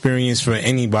life-changing experience for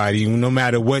anybody, no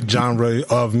matter what genre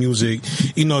of music,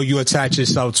 you attach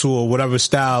yourself to, or whatever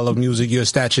style of music you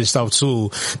attach yourself to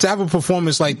have a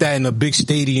performance like that in a big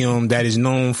stadium that is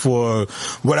known for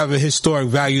whatever historic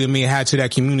value it may have to that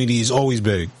community is always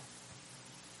big.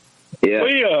 Yeah.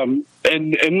 We,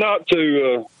 and not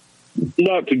to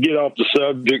get off the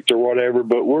subject or whatever,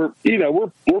 but we're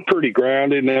pretty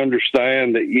grounded and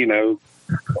understand that,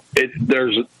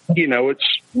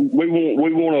 we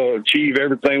want to achieve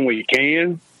everything we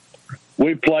can.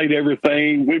 We played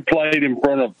everything. We played in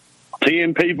front of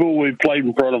 10 people. We played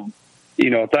in front of,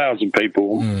 1,000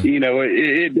 people.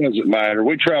 It doesn't matter.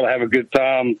 We try to have a good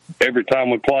time every time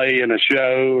we play in a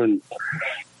show and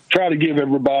try to give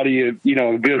everybody a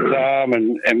good time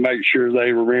and make sure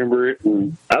they remember it.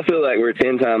 And I feel like we're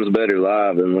 10 times better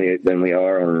live than we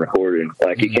are on recording.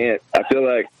 Like I feel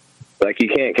like you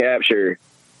can't capture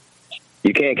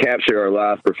our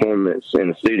live performance in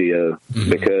the studio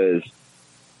because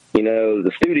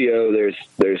the studio there's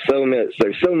so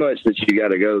much that you got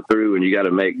to go through, and you got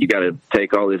to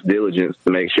take all this diligence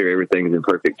to make sure everything's in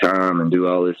perfect time and do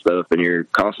all this stuff, and you're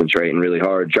concentrating really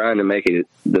hard trying to make it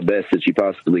the best that you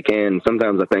possibly can.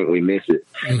 Sometimes I think we miss it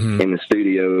in the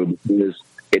studio because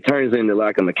it turns into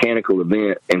like a mechanical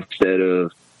event instead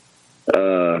of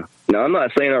now, I'm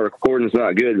not saying our recording's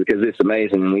not good because it's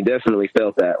amazing, and we definitely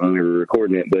felt that when we were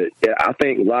recording it. But I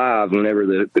think live, whenever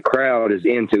the crowd is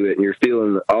into it and you're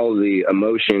feeling all the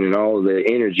emotion and all the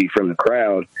energy from the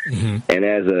crowd, and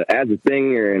as a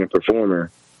singer and a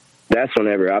performer, that's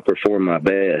whenever I perform my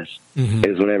best,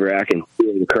 is whenever I can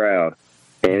feel the crowd.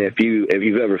 And if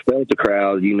you've ever felt the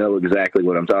crowd, you know exactly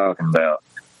what I'm talking about.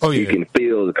 Oh, yeah. You can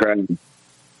feel the crowd.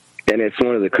 And it's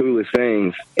one of the coolest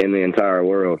things in the entire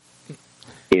world,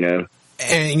 you know.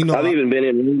 And, you know, I've even been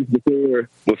in rooms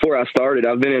before I started.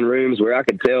 I've been in rooms where I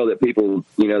could tell that people,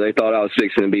 you know, they thought I was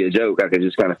fixing to be a joke. I could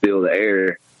just kind of feel the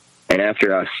air. And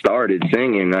after I started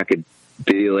singing, I could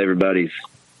feel everybody's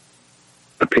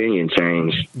opinion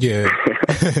change. Yeah.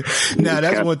 Now,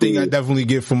 that's one thing I definitely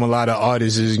get from a lot of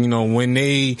artists is, you know, when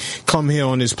they come here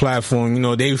on this platform, you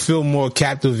know, they feel more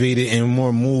captivated and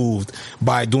more moved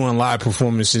by doing live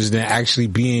performances than actually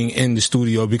being in the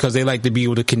studio, because they like to be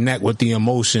able to connect with the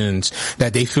emotions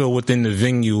that they feel within the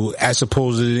venue, as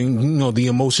opposed to, you know, the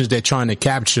emotions they're trying to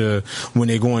capture when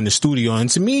they go in the studio. And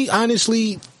to me,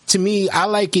 honestly, I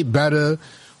like it better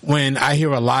when I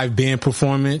hear a live band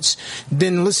performance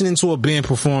than listening to a band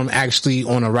perform actually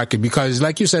on a record, because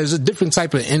like you said, it's a different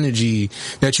type of energy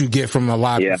that you get from a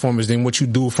live performance than what you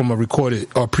do from a recorded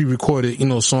or pre-recorded, you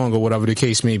know, song or whatever the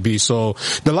case may be. So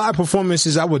the live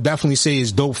performances, I would definitely say,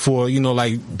 is dope for, you know,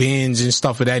 like bands and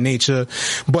stuff of that nature.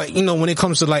 But, you know, when it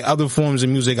comes to like other forms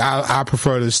of music, I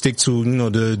prefer to stick to, you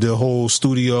know, the whole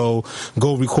studio,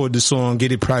 go record the song,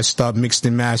 get it pressed up, mixed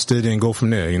and mastered, and go from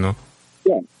there, you know?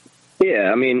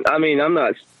 Yeah, I mean, I'm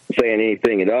not saying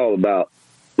anything at all about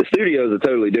the studio. Is a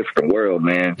totally different world,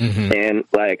 man. And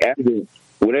like,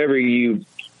 whenever you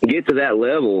get to that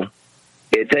level,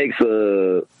 it takes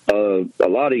a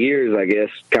lot of years, I guess,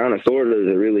 kind of sort of,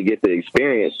 to really get the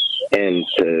experience and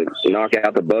to knock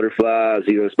out the butterflies.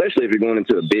 You know, especially if you're going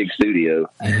into a big studio.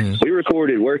 We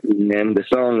recorded "Working Man," the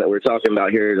song that we're talking about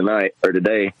here tonight or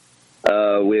today,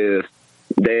 with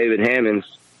David Hammonds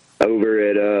over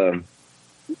at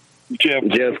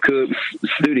Jeff Cook's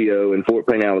studio in Fort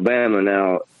Payne, Alabama.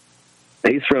 Now,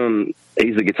 he's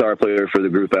the guitar player for the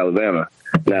group Alabama.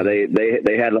 Now they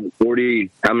had like 40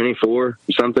 something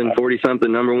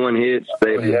number one hits.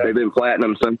 They've been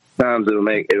platinum. Sometimes it'll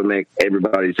make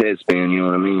everybody's head spin. You know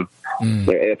what I mean?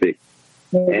 They're epic.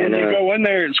 When you go in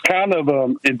there, it's kind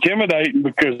of intimidating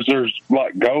because there's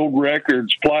like gold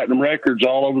records, platinum records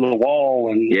all over the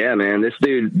wall. And yeah, man, these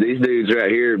dudes right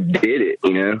here did it.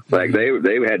 You know, like they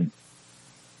had.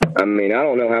 I mean, I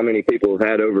don't know how many people have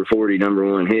had over 40 number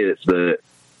one hits, but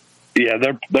yeah,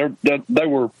 they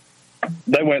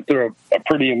went through a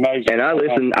pretty amazing. And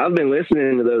I've been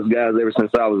listening to those guys ever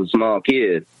since I was a small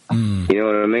kid. You know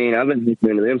what I mean? I've been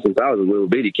listening to them since I was a little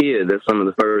bitty kid. That's some of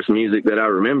the first music that I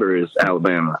remember is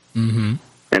Alabama. And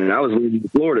I was living in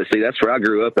Florida. See, that's where I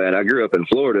grew up at. I grew up in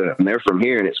Florida, and they're from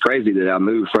here, and it's crazy that I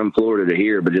moved from Florida to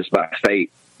here, but just by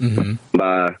fate,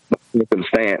 by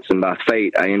circumstance and by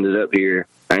fate, I ended up here.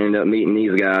 I ended up meeting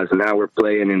these guys, and now we're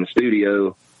playing in the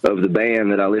studio of the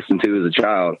band that I listened to as a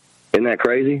child. Isn't that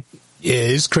crazy? Yeah,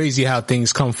 it's crazy how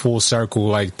things come full circle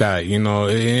like that. You know,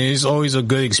 it's always a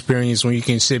good experience when you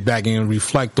can sit back and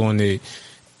reflect on it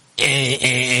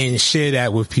and share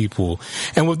that with people.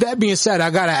 And with that being said,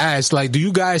 I gotta ask, like, do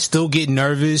you guys still get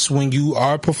nervous when you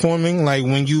are performing? Like,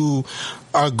 when you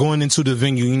are going into the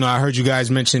venue, you know, I heard you guys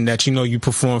mention that, you know, you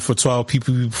perform for 12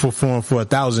 people, you perform for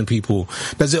 1,000 people.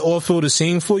 Does it all feel the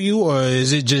same for you, or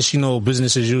is it just, you know,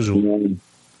 business as usual?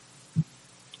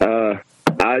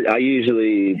 I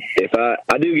usually, if I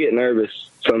do get nervous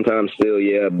sometimes still,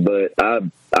 yeah, but I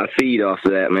feed off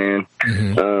of that, man.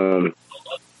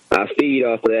 I feed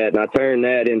off of that, and I turn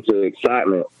that into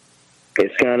excitement.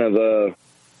 It's kind of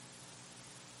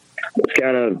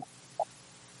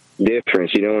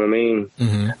different, you know what I mean?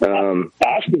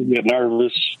 I still get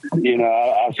nervous, you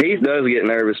know. He does get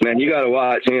nervous, man. You got to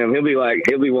watch him. He'll be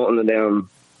wanting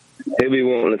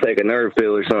to take a nerve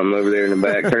pill or something over there in the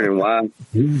back, turning wild.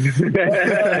 But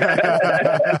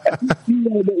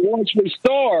once we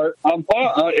start, I'm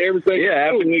everything. Yeah,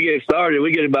 after we get started,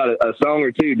 we get about a song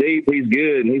or two deep. He's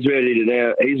good, and he's ready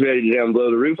to blow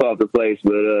the roof off the place.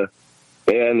 But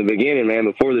yeah, in the beginning, man,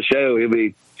 before the show, he'll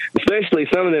be. Especially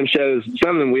some of them shows,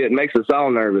 it makes us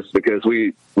all nervous because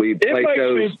we play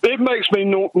shows. It makes me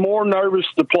more nervous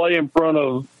to play in front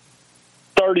of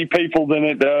 30 people than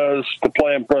it does to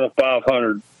play in front of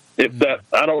 500. I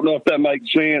don't know if that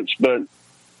makes sense, but it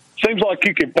seems like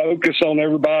you can focus on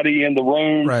everybody in the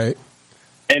room, right?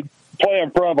 And play in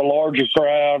front of a larger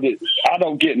crowd. I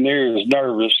don't get near as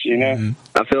nervous, you know.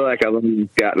 I feel like I've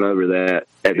almost gotten over that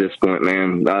at this point,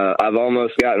 man. I've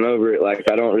almost gotten over it. Like,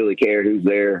 I don't really care who's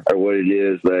there or what it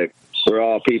is. Like, we're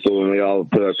all people, and we all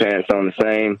put our pants on the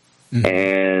same.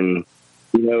 And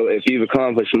you know, if you've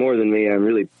accomplished more than me, I'm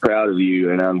really proud of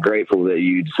you, and I'm grateful that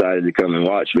you decided to come and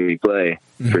watch me play,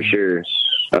 for sure.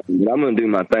 But I'm going to do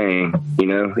my thing, you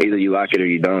know, either you like it or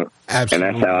you don't. Absolutely.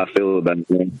 And that's how I feel about it,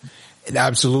 man.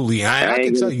 Absolutely. I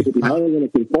can tell you. I'm going to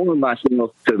conform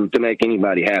myself to make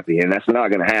anybody happy, and that's not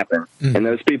going to happen. Mm-hmm. And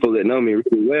those people that know me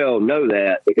really well know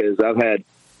that, because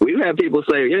we've had people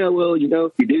say, yeah, well, you know,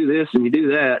 if you do this and you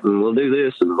do that, and we'll do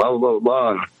this and blah, blah,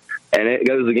 blah, blah. And it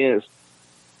goes against,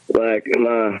 like,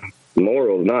 my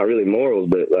morals, not really morals,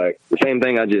 but, like, the same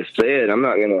thing I just said. I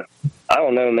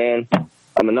don't know, man.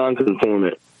 I'm a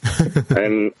nonconformant.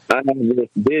 And I have this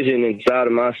vision inside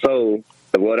of my soul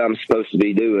of what I'm supposed to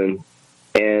be doing,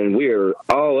 and we're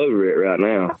all over it right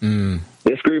now.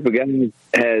 This group of guys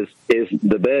is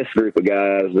the best group of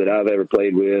guys that I've ever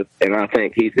played with, and I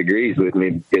think Heath agrees with me,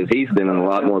 because he's been in a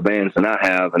lot more bands than I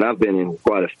have, and I've been in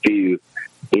quite a few.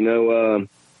 You know,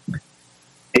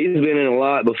 he's been in a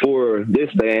lot before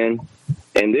this band,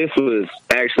 and this was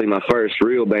actually my first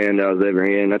real band I was ever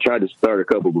in. I tried to start a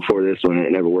couple before this one, and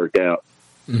it never worked out.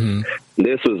 Mm-hmm.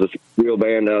 This was a real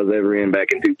band I was ever in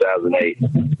back in 2008.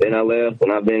 Then I left,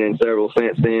 and I've been in several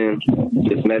since then,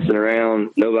 just messing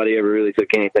around. Nobody ever really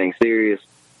took anything serious,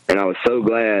 and I was so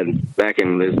glad back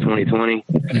in this 2020,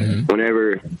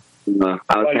 whenever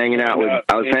I was hanging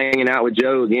out with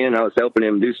Joe again. I was helping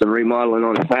him do some remodeling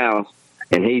on his house,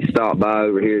 and he stopped by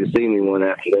over here to see me one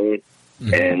afternoon,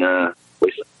 and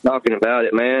we started talking about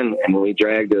it, man, and we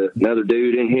dragged another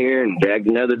dude in here and dragged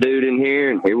another dude in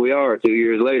here, and here we are 2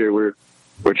 years later. We're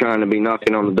trying to be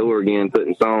knocking on the door again,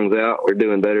 putting songs out. We're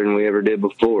doing better than we ever did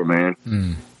before, man.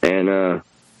 And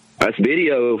that's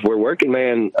video. We're working,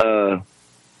 man,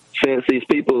 since these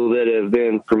people that have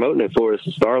been promoting it for us,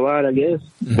 Starlight, I guess.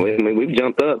 We've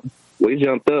jumped up.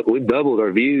 We've doubled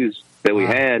our views that we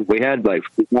had. We had like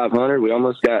 500. We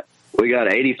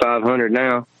got 8,500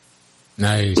 now.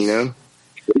 Nice. You know?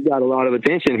 We got a lot of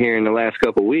attention here in the last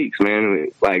couple of weeks, man.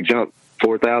 We, like, jumped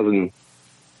 4,000,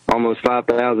 almost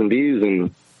 5,000 views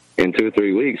in 2 or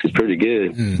 3 weeks. It's pretty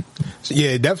good. So,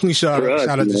 yeah, definitely shout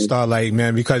out to Starlight,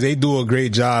 man, because they do a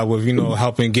great job with, you know,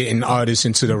 helping getting artists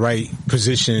into the right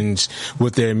positions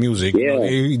with their music. Yeah.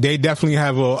 You know, they definitely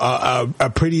have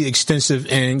a pretty extensive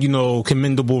and, you know,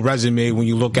 commendable resume when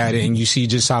you look at it and you see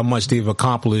just how much they've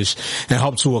accomplished and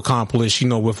helped to accomplish, you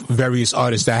know, with various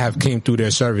artists that have came through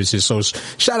their services. So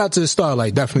shout out to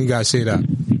Starlight. Definitely got to say that.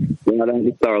 Yeah,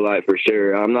 that's Starlight for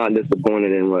sure. I'm not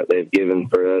disappointed in what they've given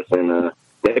for us, and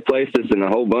they placed us in a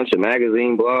whole bunch of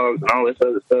magazine blogs and all this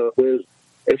other stuff.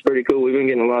 It's pretty cool. We've been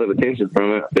getting a lot of attention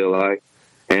from it, I feel like.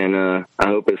 And I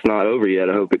hope it's not over yet.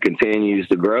 I hope it continues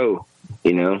to grow,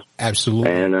 you know.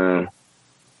 Absolutely. And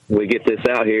we get this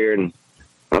out here, and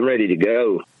I'm ready to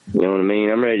go. You know what I mean?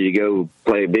 I'm ready to go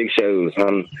play big shows.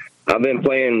 I've been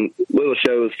playing little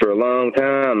shows for a long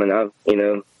time, and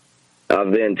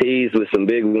I've been teased with some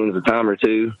big ones a time or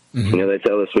two. You know, they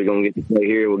tell us we're going to get to play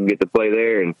here, we'll get to play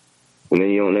there, and then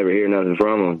you don't never hear nothing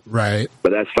from them. Right.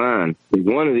 But that's fine.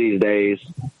 One of these days,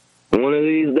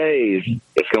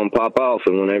 it's going to pop off,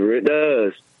 and whenever it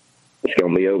does, it's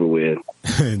going to be over with.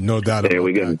 No doubt about there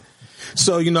we go. That.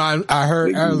 So, you know, I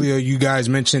heard earlier you guys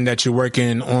mentioned that you're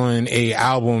working on a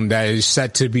album that is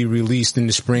set to be released in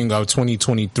the spring of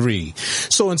 2023.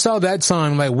 So until that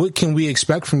time, like, what can we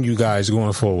expect from you guys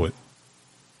going forward?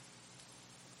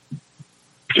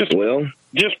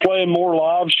 Just playing more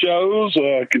live shows,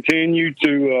 continue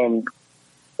to,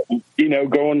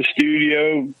 go in the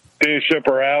studio, finish up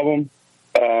our album,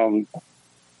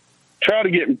 try to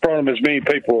get in front of as many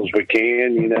people as we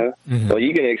can, you know. Well,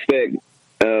 you can expect,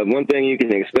 one thing you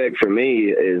can expect from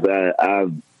me is that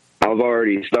I've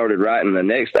already started writing the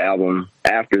next album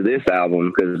after this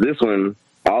album, because this one,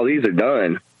 all these are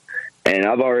done. And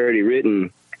I've already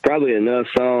written probably enough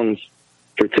songs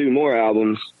for 2 more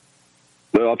albums.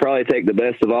 But I'll probably take the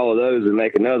best of all of those and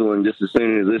make another one just as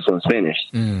soon as this one's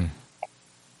finished. And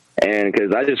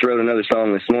because I just wrote another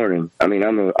song this morning. I mean,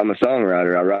 I'm a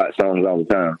songwriter. I write songs all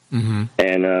the time.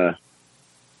 And, I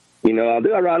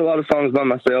write a lot of songs by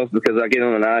myself because I get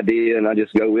on an idea and I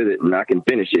just go with it and I can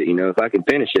finish it. You know, if I can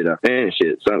finish it, I finish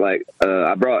it. So, like,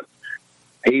 I brought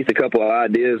Heath a couple of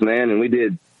ideas, man, and we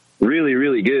did really,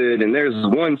 really good. And there's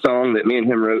one song that me and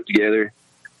him wrote together.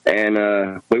 And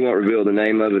we won't reveal the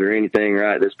name of it or anything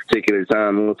right this particular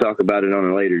time. We'll talk about it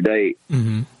on a later date.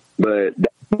 But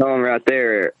that song right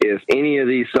there, if any of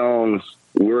these songs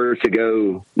were to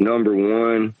go number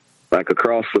 1, like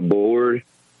across the board,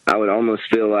 I would almost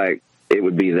feel like it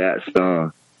would be that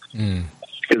song.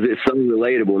 Because it's so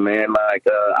relatable, man. Like,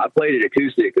 I played it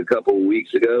acoustic a couple of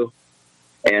weeks ago,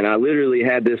 And I literally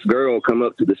had this girl come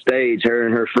up to the stage, her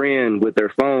and her friend, with their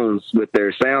phones, with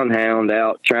their sound hound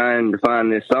out, trying to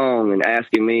find this song and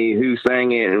asking me who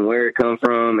sang it and where it come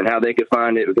from and how they could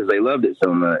find it because they loved it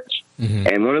so much. Mm-hmm.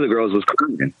 And one of the girls was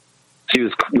crying. She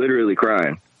was literally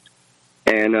crying.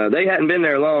 And they hadn't been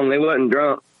there long. They wasn't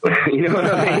drunk. You know what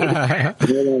I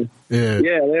mean?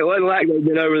 Yeah, it wasn't like they'd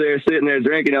been over there sitting there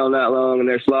drinking all night long and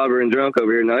they're slobbering drunk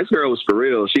over here. No, this girl was for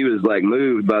real. She was like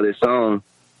moved by this song.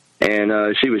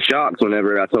 And she was shocked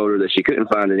whenever I told her that she couldn't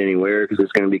find it anywhere because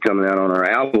it's going to be coming out on our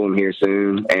album here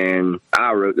soon. And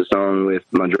I wrote the song with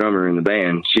my drummer in the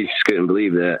band. She just couldn't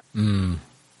believe that. Mm.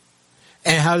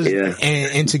 And how does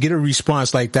and to get a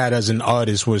response like that as an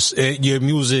artist, was your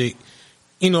music,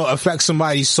 affects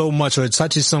somebody so much, or it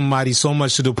touches somebody so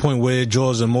much to the point where it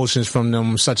draws emotions from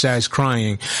them, such as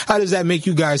crying? How does that make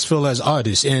you guys feel as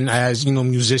artists and as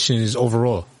musicians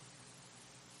overall?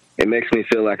 It makes me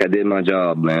feel like I did my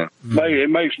job, man. It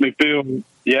makes me feel,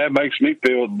 it makes me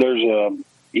feel makes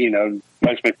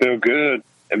me feel good.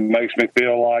 It makes me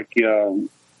feel like,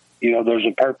 there's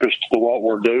a purpose to what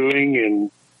we're doing and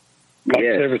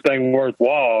makes everything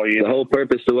worthwhile. The whole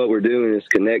purpose of what we're doing is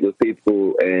connect with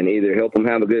people and either help them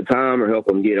have a good time or help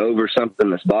them get over something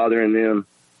that's bothering them,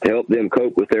 to help them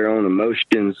cope with their own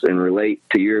emotions and relate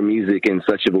to your music in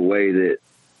such of a way that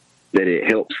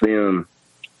it helps them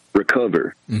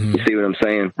recover. Mm-hmm. You see what I'm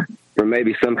saying? Or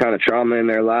maybe some kind of trauma in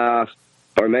their life,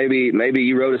 or maybe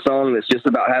you wrote a song that's just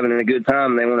about having a good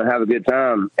time and they want to have a good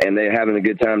time and they're having a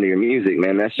good time to your music,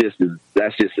 man. That's just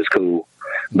as cool.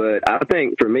 But I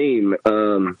think for me,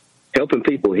 helping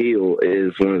people heal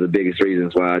is one of the biggest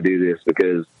reasons why I do this,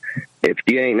 because if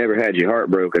you ain't never had your heart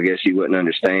broke, I guess you wouldn't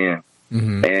understand.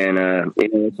 Mm-hmm. And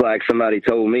it's like somebody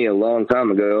told me a long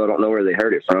time ago, I don't know where they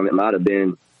heard it from. It might have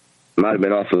been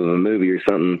off of a movie or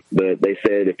something, but they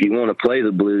said, if you want to play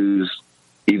the blues,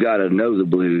 you got to know the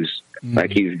blues. Mm-hmm.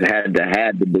 Like you've had to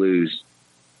have the blues.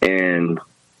 And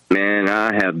man,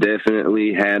 I have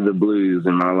definitely had the blues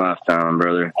in my lifetime,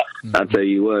 brother. Mm-hmm. I tell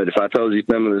you what, if I told you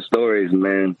some of the stories,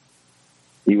 man,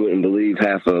 you wouldn't believe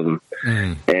half of them.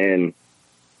 Mm-hmm.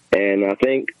 And I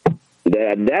think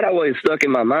that always stuck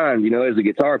in my mind, as a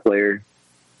guitar player.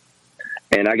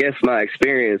 And I guess my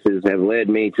experiences have led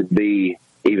me to be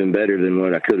even better than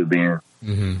what I could have been,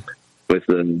 mm-hmm. with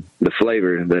the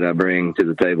flavor that I bring to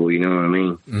the table. You know what I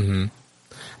mean? Mm-hmm.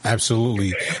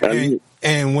 Absolutely.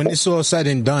 And when it's all said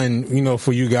and done,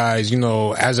 for you guys,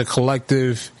 as a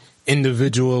collective,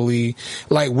 individually,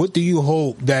 like, what do you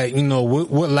hope that,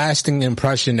 what lasting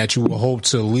impression that you will hope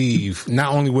to leave,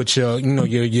 not only with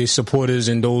your supporters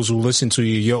and those who listen to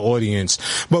you, your audience,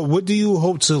 but what do you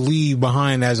hope to leave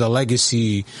behind as a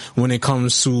legacy when it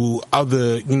comes to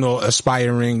other,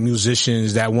 aspiring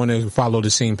musicians that want to follow the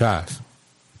same path?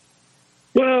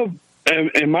 Well,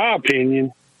 in my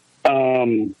opinion,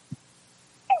 I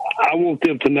want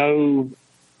them to know,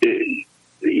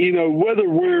 whether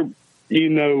we're,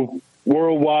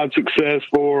 worldwide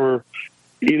successful or,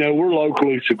 we're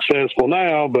locally successful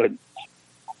now, but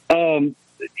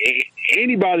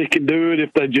anybody can do it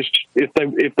if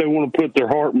they want to put their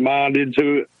heart and mind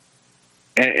into it.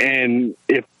 And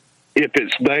if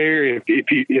it's there,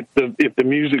 if the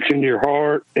music's in your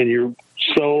heart and your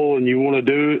soul and you want to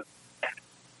do it,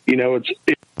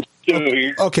 it's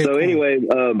Okay. So anyway,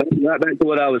 right back to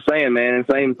what I was saying, man,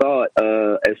 same thought.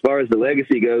 As far as the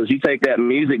legacy goes, you take that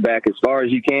music back as far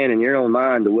as you can in your own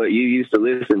mind to what you used to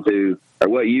listen to, or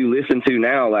what you listen to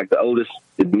now, like the oldest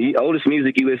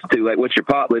music you listen to, like what your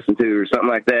pop listen to or something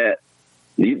like that.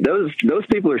 Those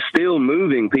people are still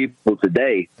moving people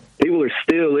today. People are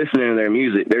still listening to their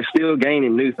music. They're still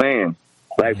gaining new fans.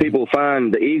 Like, people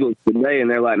find the Eagles today and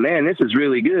they're like, man, this is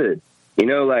really good.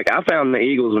 Like, I found the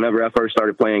Eagles whenever I first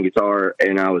started playing guitar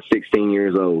and I was 16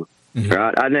 years old. Mm-hmm.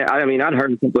 Right? I'd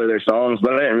heard a couple of their songs,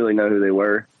 but I didn't really know who they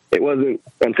were. It wasn't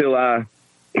until I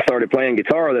started playing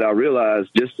guitar that I realized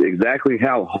just exactly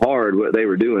how hard what they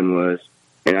were doing was.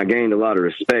 And I gained a lot of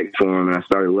respect for them, and I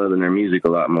started loving their music a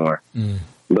lot more. Mm.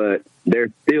 But they're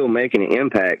still making an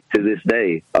impact to this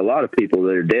day. A lot of people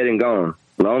that are dead and gone,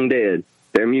 long dead,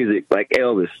 their music, like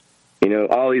Elvis,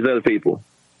 all these other people.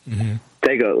 Mm-hmm.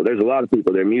 There's a lot of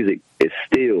people, their music is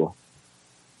still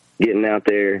getting out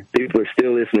there. People are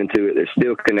still listening to it. They're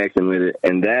still connecting with it.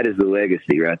 And that is the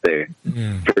legacy right there.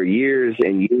 Mm-hmm. For years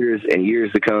and years and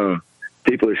years to come,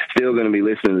 people are still going to be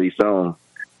listening to these songs.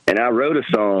 And I wrote a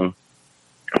song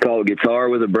called Guitar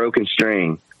with a Broken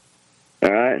String.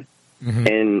 All right? Mm-hmm.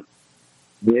 And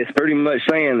it's pretty much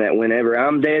saying that whenever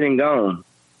I'm dead and gone,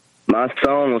 my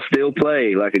song will still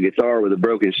play like a guitar with a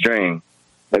broken string.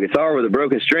 A guitar with a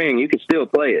broken string, you can still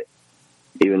play it,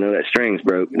 even though that string's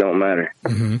broke. It don't matter.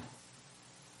 Mm-hmm.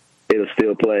 it'll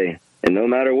still play. And no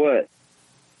matter what,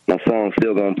 my song's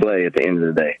still going to play at the end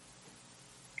of the day.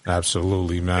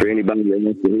 Absolutely, man. For anybody that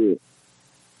wants to hear it.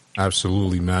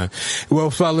 Absolutely, man.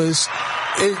 Well, fellas,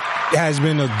 it has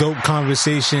been a dope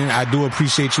conversation. I do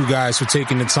appreciate you guys for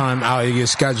taking the time out of your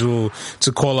schedule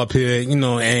to call up here,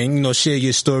 and, share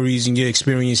your stories and your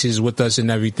experiences with us and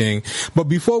everything. But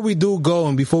before we do go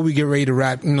and before we get ready to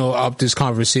wrap, up this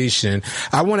conversation,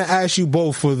 I want to ask you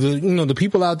both, for the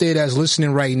people out there that's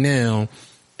listening right now,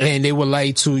 and they would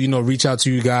like to, reach out to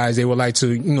you guys. They would like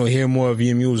to, hear more of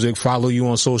your music, follow you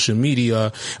on social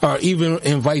media, or even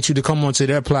invite you to come onto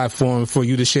their platform for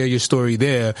you to share your story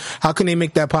there. How can they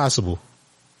make that possible?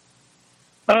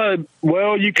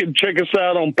 Well, you can check us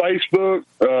out on Facebook,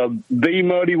 The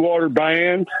Muddy Water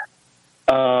Band.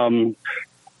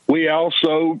 We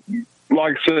also,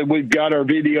 like I said, we've got our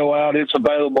video out. It's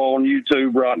available on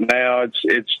YouTube right now.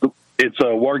 It's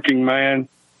a Working Man.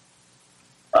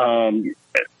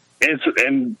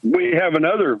 And we have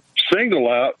another single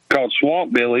out called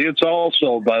Swamp Billy. It's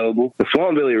also available. The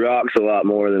Swamp Billy rocks a lot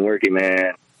more than Working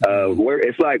Man.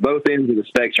 It's like both ends of the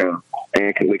spectrum,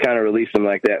 and we kind of release them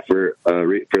like that for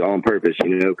on purpose,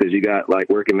 because you got like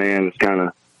Working Man. It's kind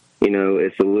of,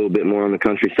 it's a little bit more on the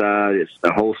countryside. It's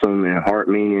wholesome and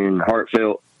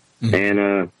heartfelt,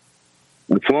 and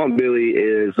the Swamp Billy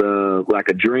is like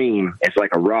a dream. It's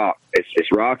like a rock.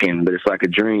 It's rocking, but it's like a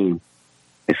dream.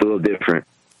 It's a little different.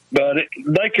 But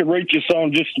they can reach us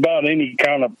on just about any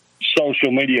kind of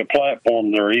social media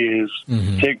platform there is.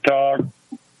 Mm-hmm. TikTok,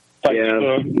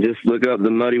 Facebook. Yeah, just look up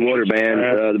the Muddy Water Band.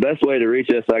 The best way to reach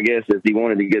us, I guess, if you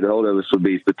wanted to get a hold of us, would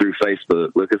be through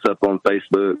Facebook. Look us up on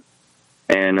Facebook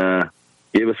and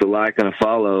give us a like and a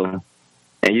follow.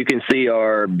 And you can see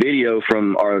our video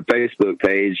from our Facebook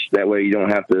page. That way you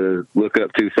don't have to look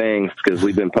up two things, because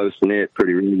we've been posting it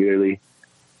pretty regularly.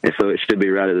 And so it should be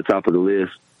right at the top of the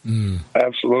list.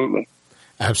 Absolutely.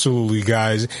 Absolutely,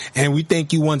 guys. And we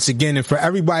thank you once again. And for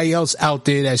everybody else out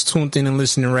there that's tuned in and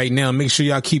listening right now, make sure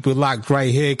y'all keep it locked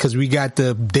right here, because we got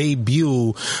the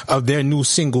debut of their new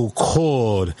single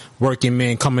called Working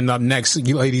Man coming up next,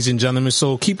 ladies and gentlemen.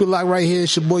 So keep it locked right here.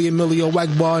 It's your boy Emilio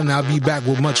Wackball, and I'll be back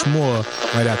with much more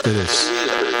right after this.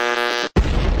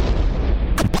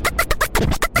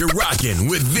 You're rocking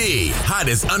with the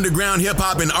hottest underground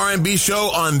hip-hop and R&B show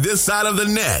on this side of the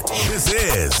net. This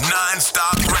is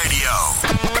NonStop Radio.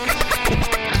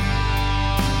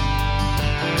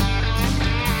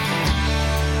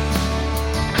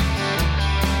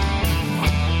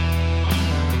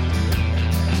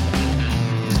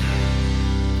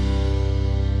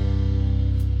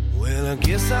 Well, I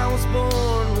guess I was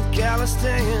born with callous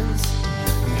hands.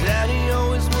 Daddy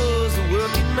always was a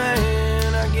working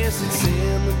man. I guess it's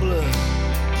in the blood.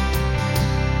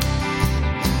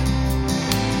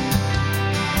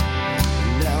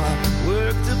 Now I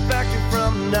worked a factory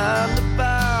from 9 to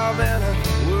 5, and I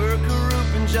work a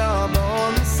roofing job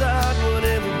on the side.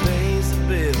 Whatever pays the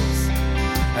bills,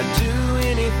 I'd do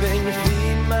anything to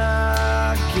feed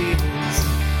my kids.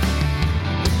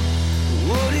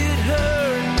 Would it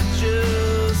hurt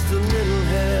just a little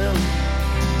help?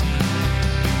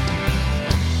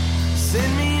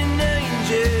 Send me an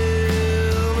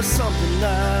angel or something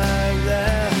like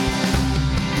that.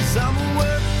 'Cause I'm a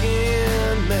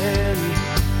working man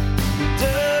with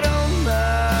dirt on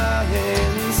my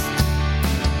hands,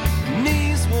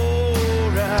 knees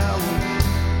wore out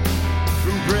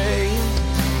from praying.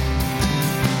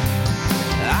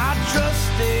 I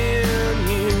trust in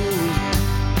you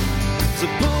to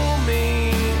pull me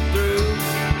through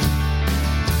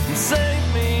and save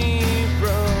me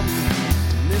from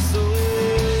this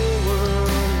old world.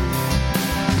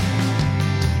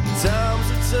 Times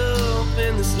are tough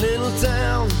in this little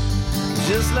town.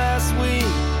 Just last week,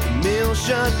 the mill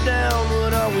shut down.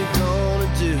 What are we gonna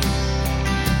do?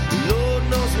 Lord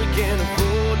knows we can't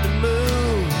afford to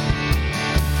move.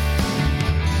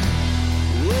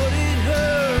 Would it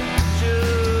hurt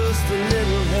just a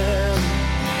little help?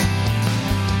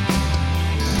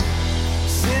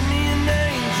 Send me an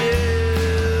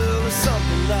angel or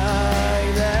something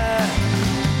like that.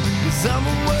 'Cause I'm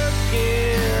a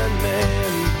working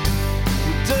man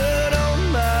with dirt on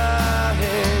my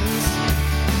hands,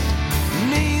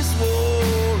 knees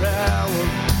wore out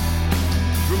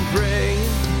from praying.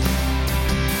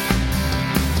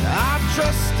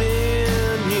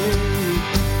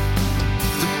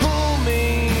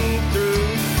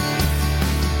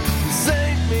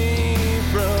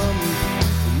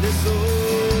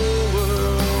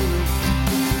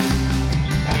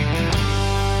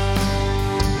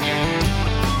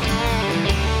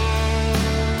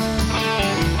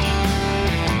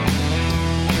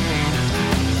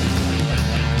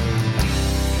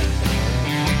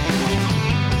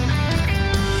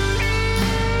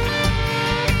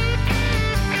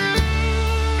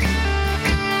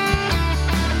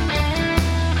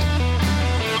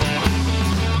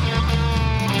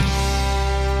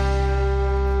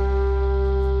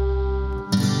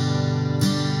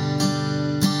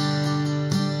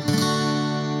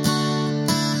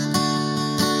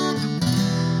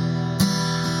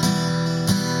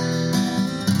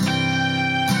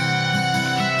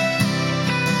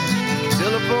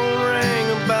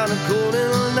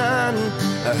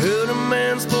 heard a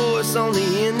man's voice on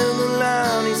the end of the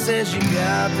line. He says, you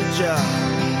got the job.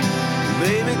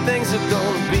 Baby, things are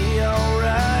gonna be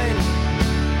alright.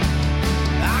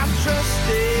 I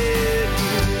trusted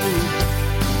you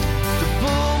to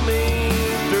pull me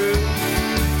through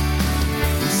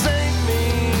and save me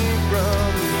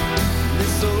from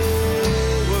this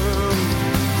old world.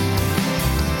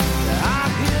 I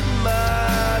hit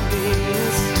my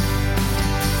knees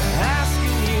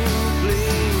asking you,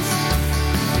 please,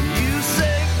 you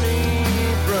save me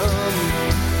from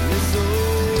this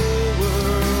old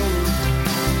world.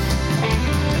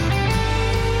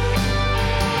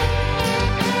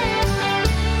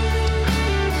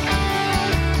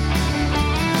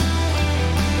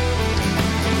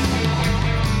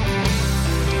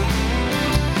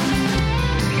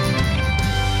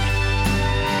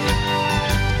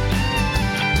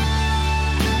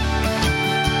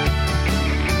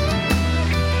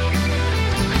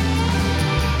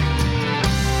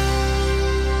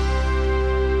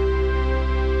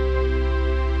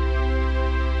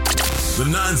 The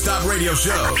NonStop Radio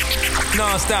Show.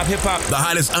 NonStop Hip Hop. The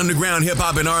hottest underground hip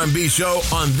hop and R&B show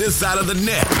on this side of the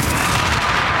net.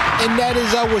 And that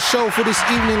is our show for this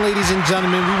evening, ladies and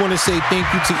gentlemen. We want to say thank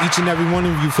you to each and every one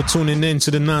of you for tuning in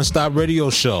to the NonStop Radio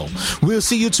Show. We'll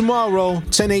see you tomorrow,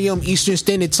 10 a.m. Eastern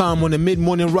Standard Time on the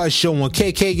Mid-Morning Rush Show on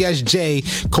KKSJ,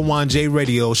 Kawan J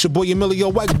Radio. It's your boy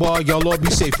Emilio Wackbar. Y'all all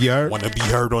be safe, you heard? Want to be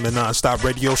heard on the NonStop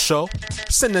Radio Show?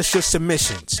 Send us your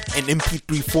submissions in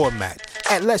MP3 format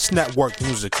at Let's Network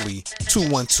Musically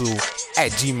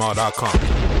 212@gmail.com.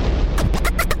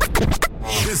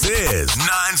 This is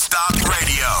NonStop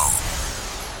Radio.